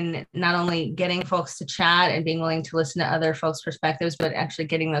discipline in not only getting folks to chat and being willing to listen to other folks' perspectives, but actually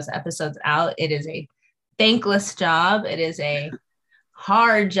getting those episodes out. It is a thankless job. It is a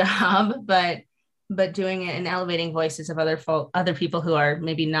hard job, but doing it and elevating voices of other people who are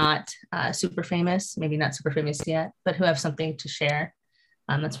maybe not super famous yet, but who have something to share.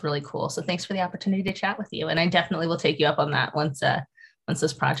 That's really cool. So thanks for the opportunity to chat with you. And I definitely will take you up on that once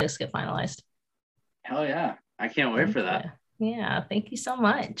those projects get finalized. Hell yeah. I can't wait for that. Yeah. Thank you so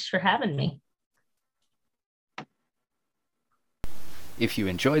much for having me. If you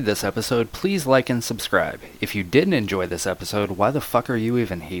enjoyed this episode, please like and subscribe. If you didn't enjoy this episode, why the fuck are you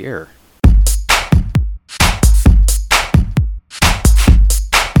even here?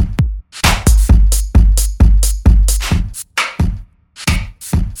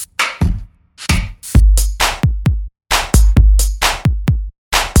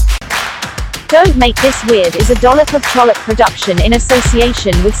 Don't Make This Weird is a Dollop of Trollop production in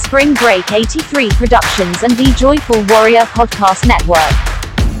association with Spring Break 83 Productions and the Joyful Warrior Podcast Network.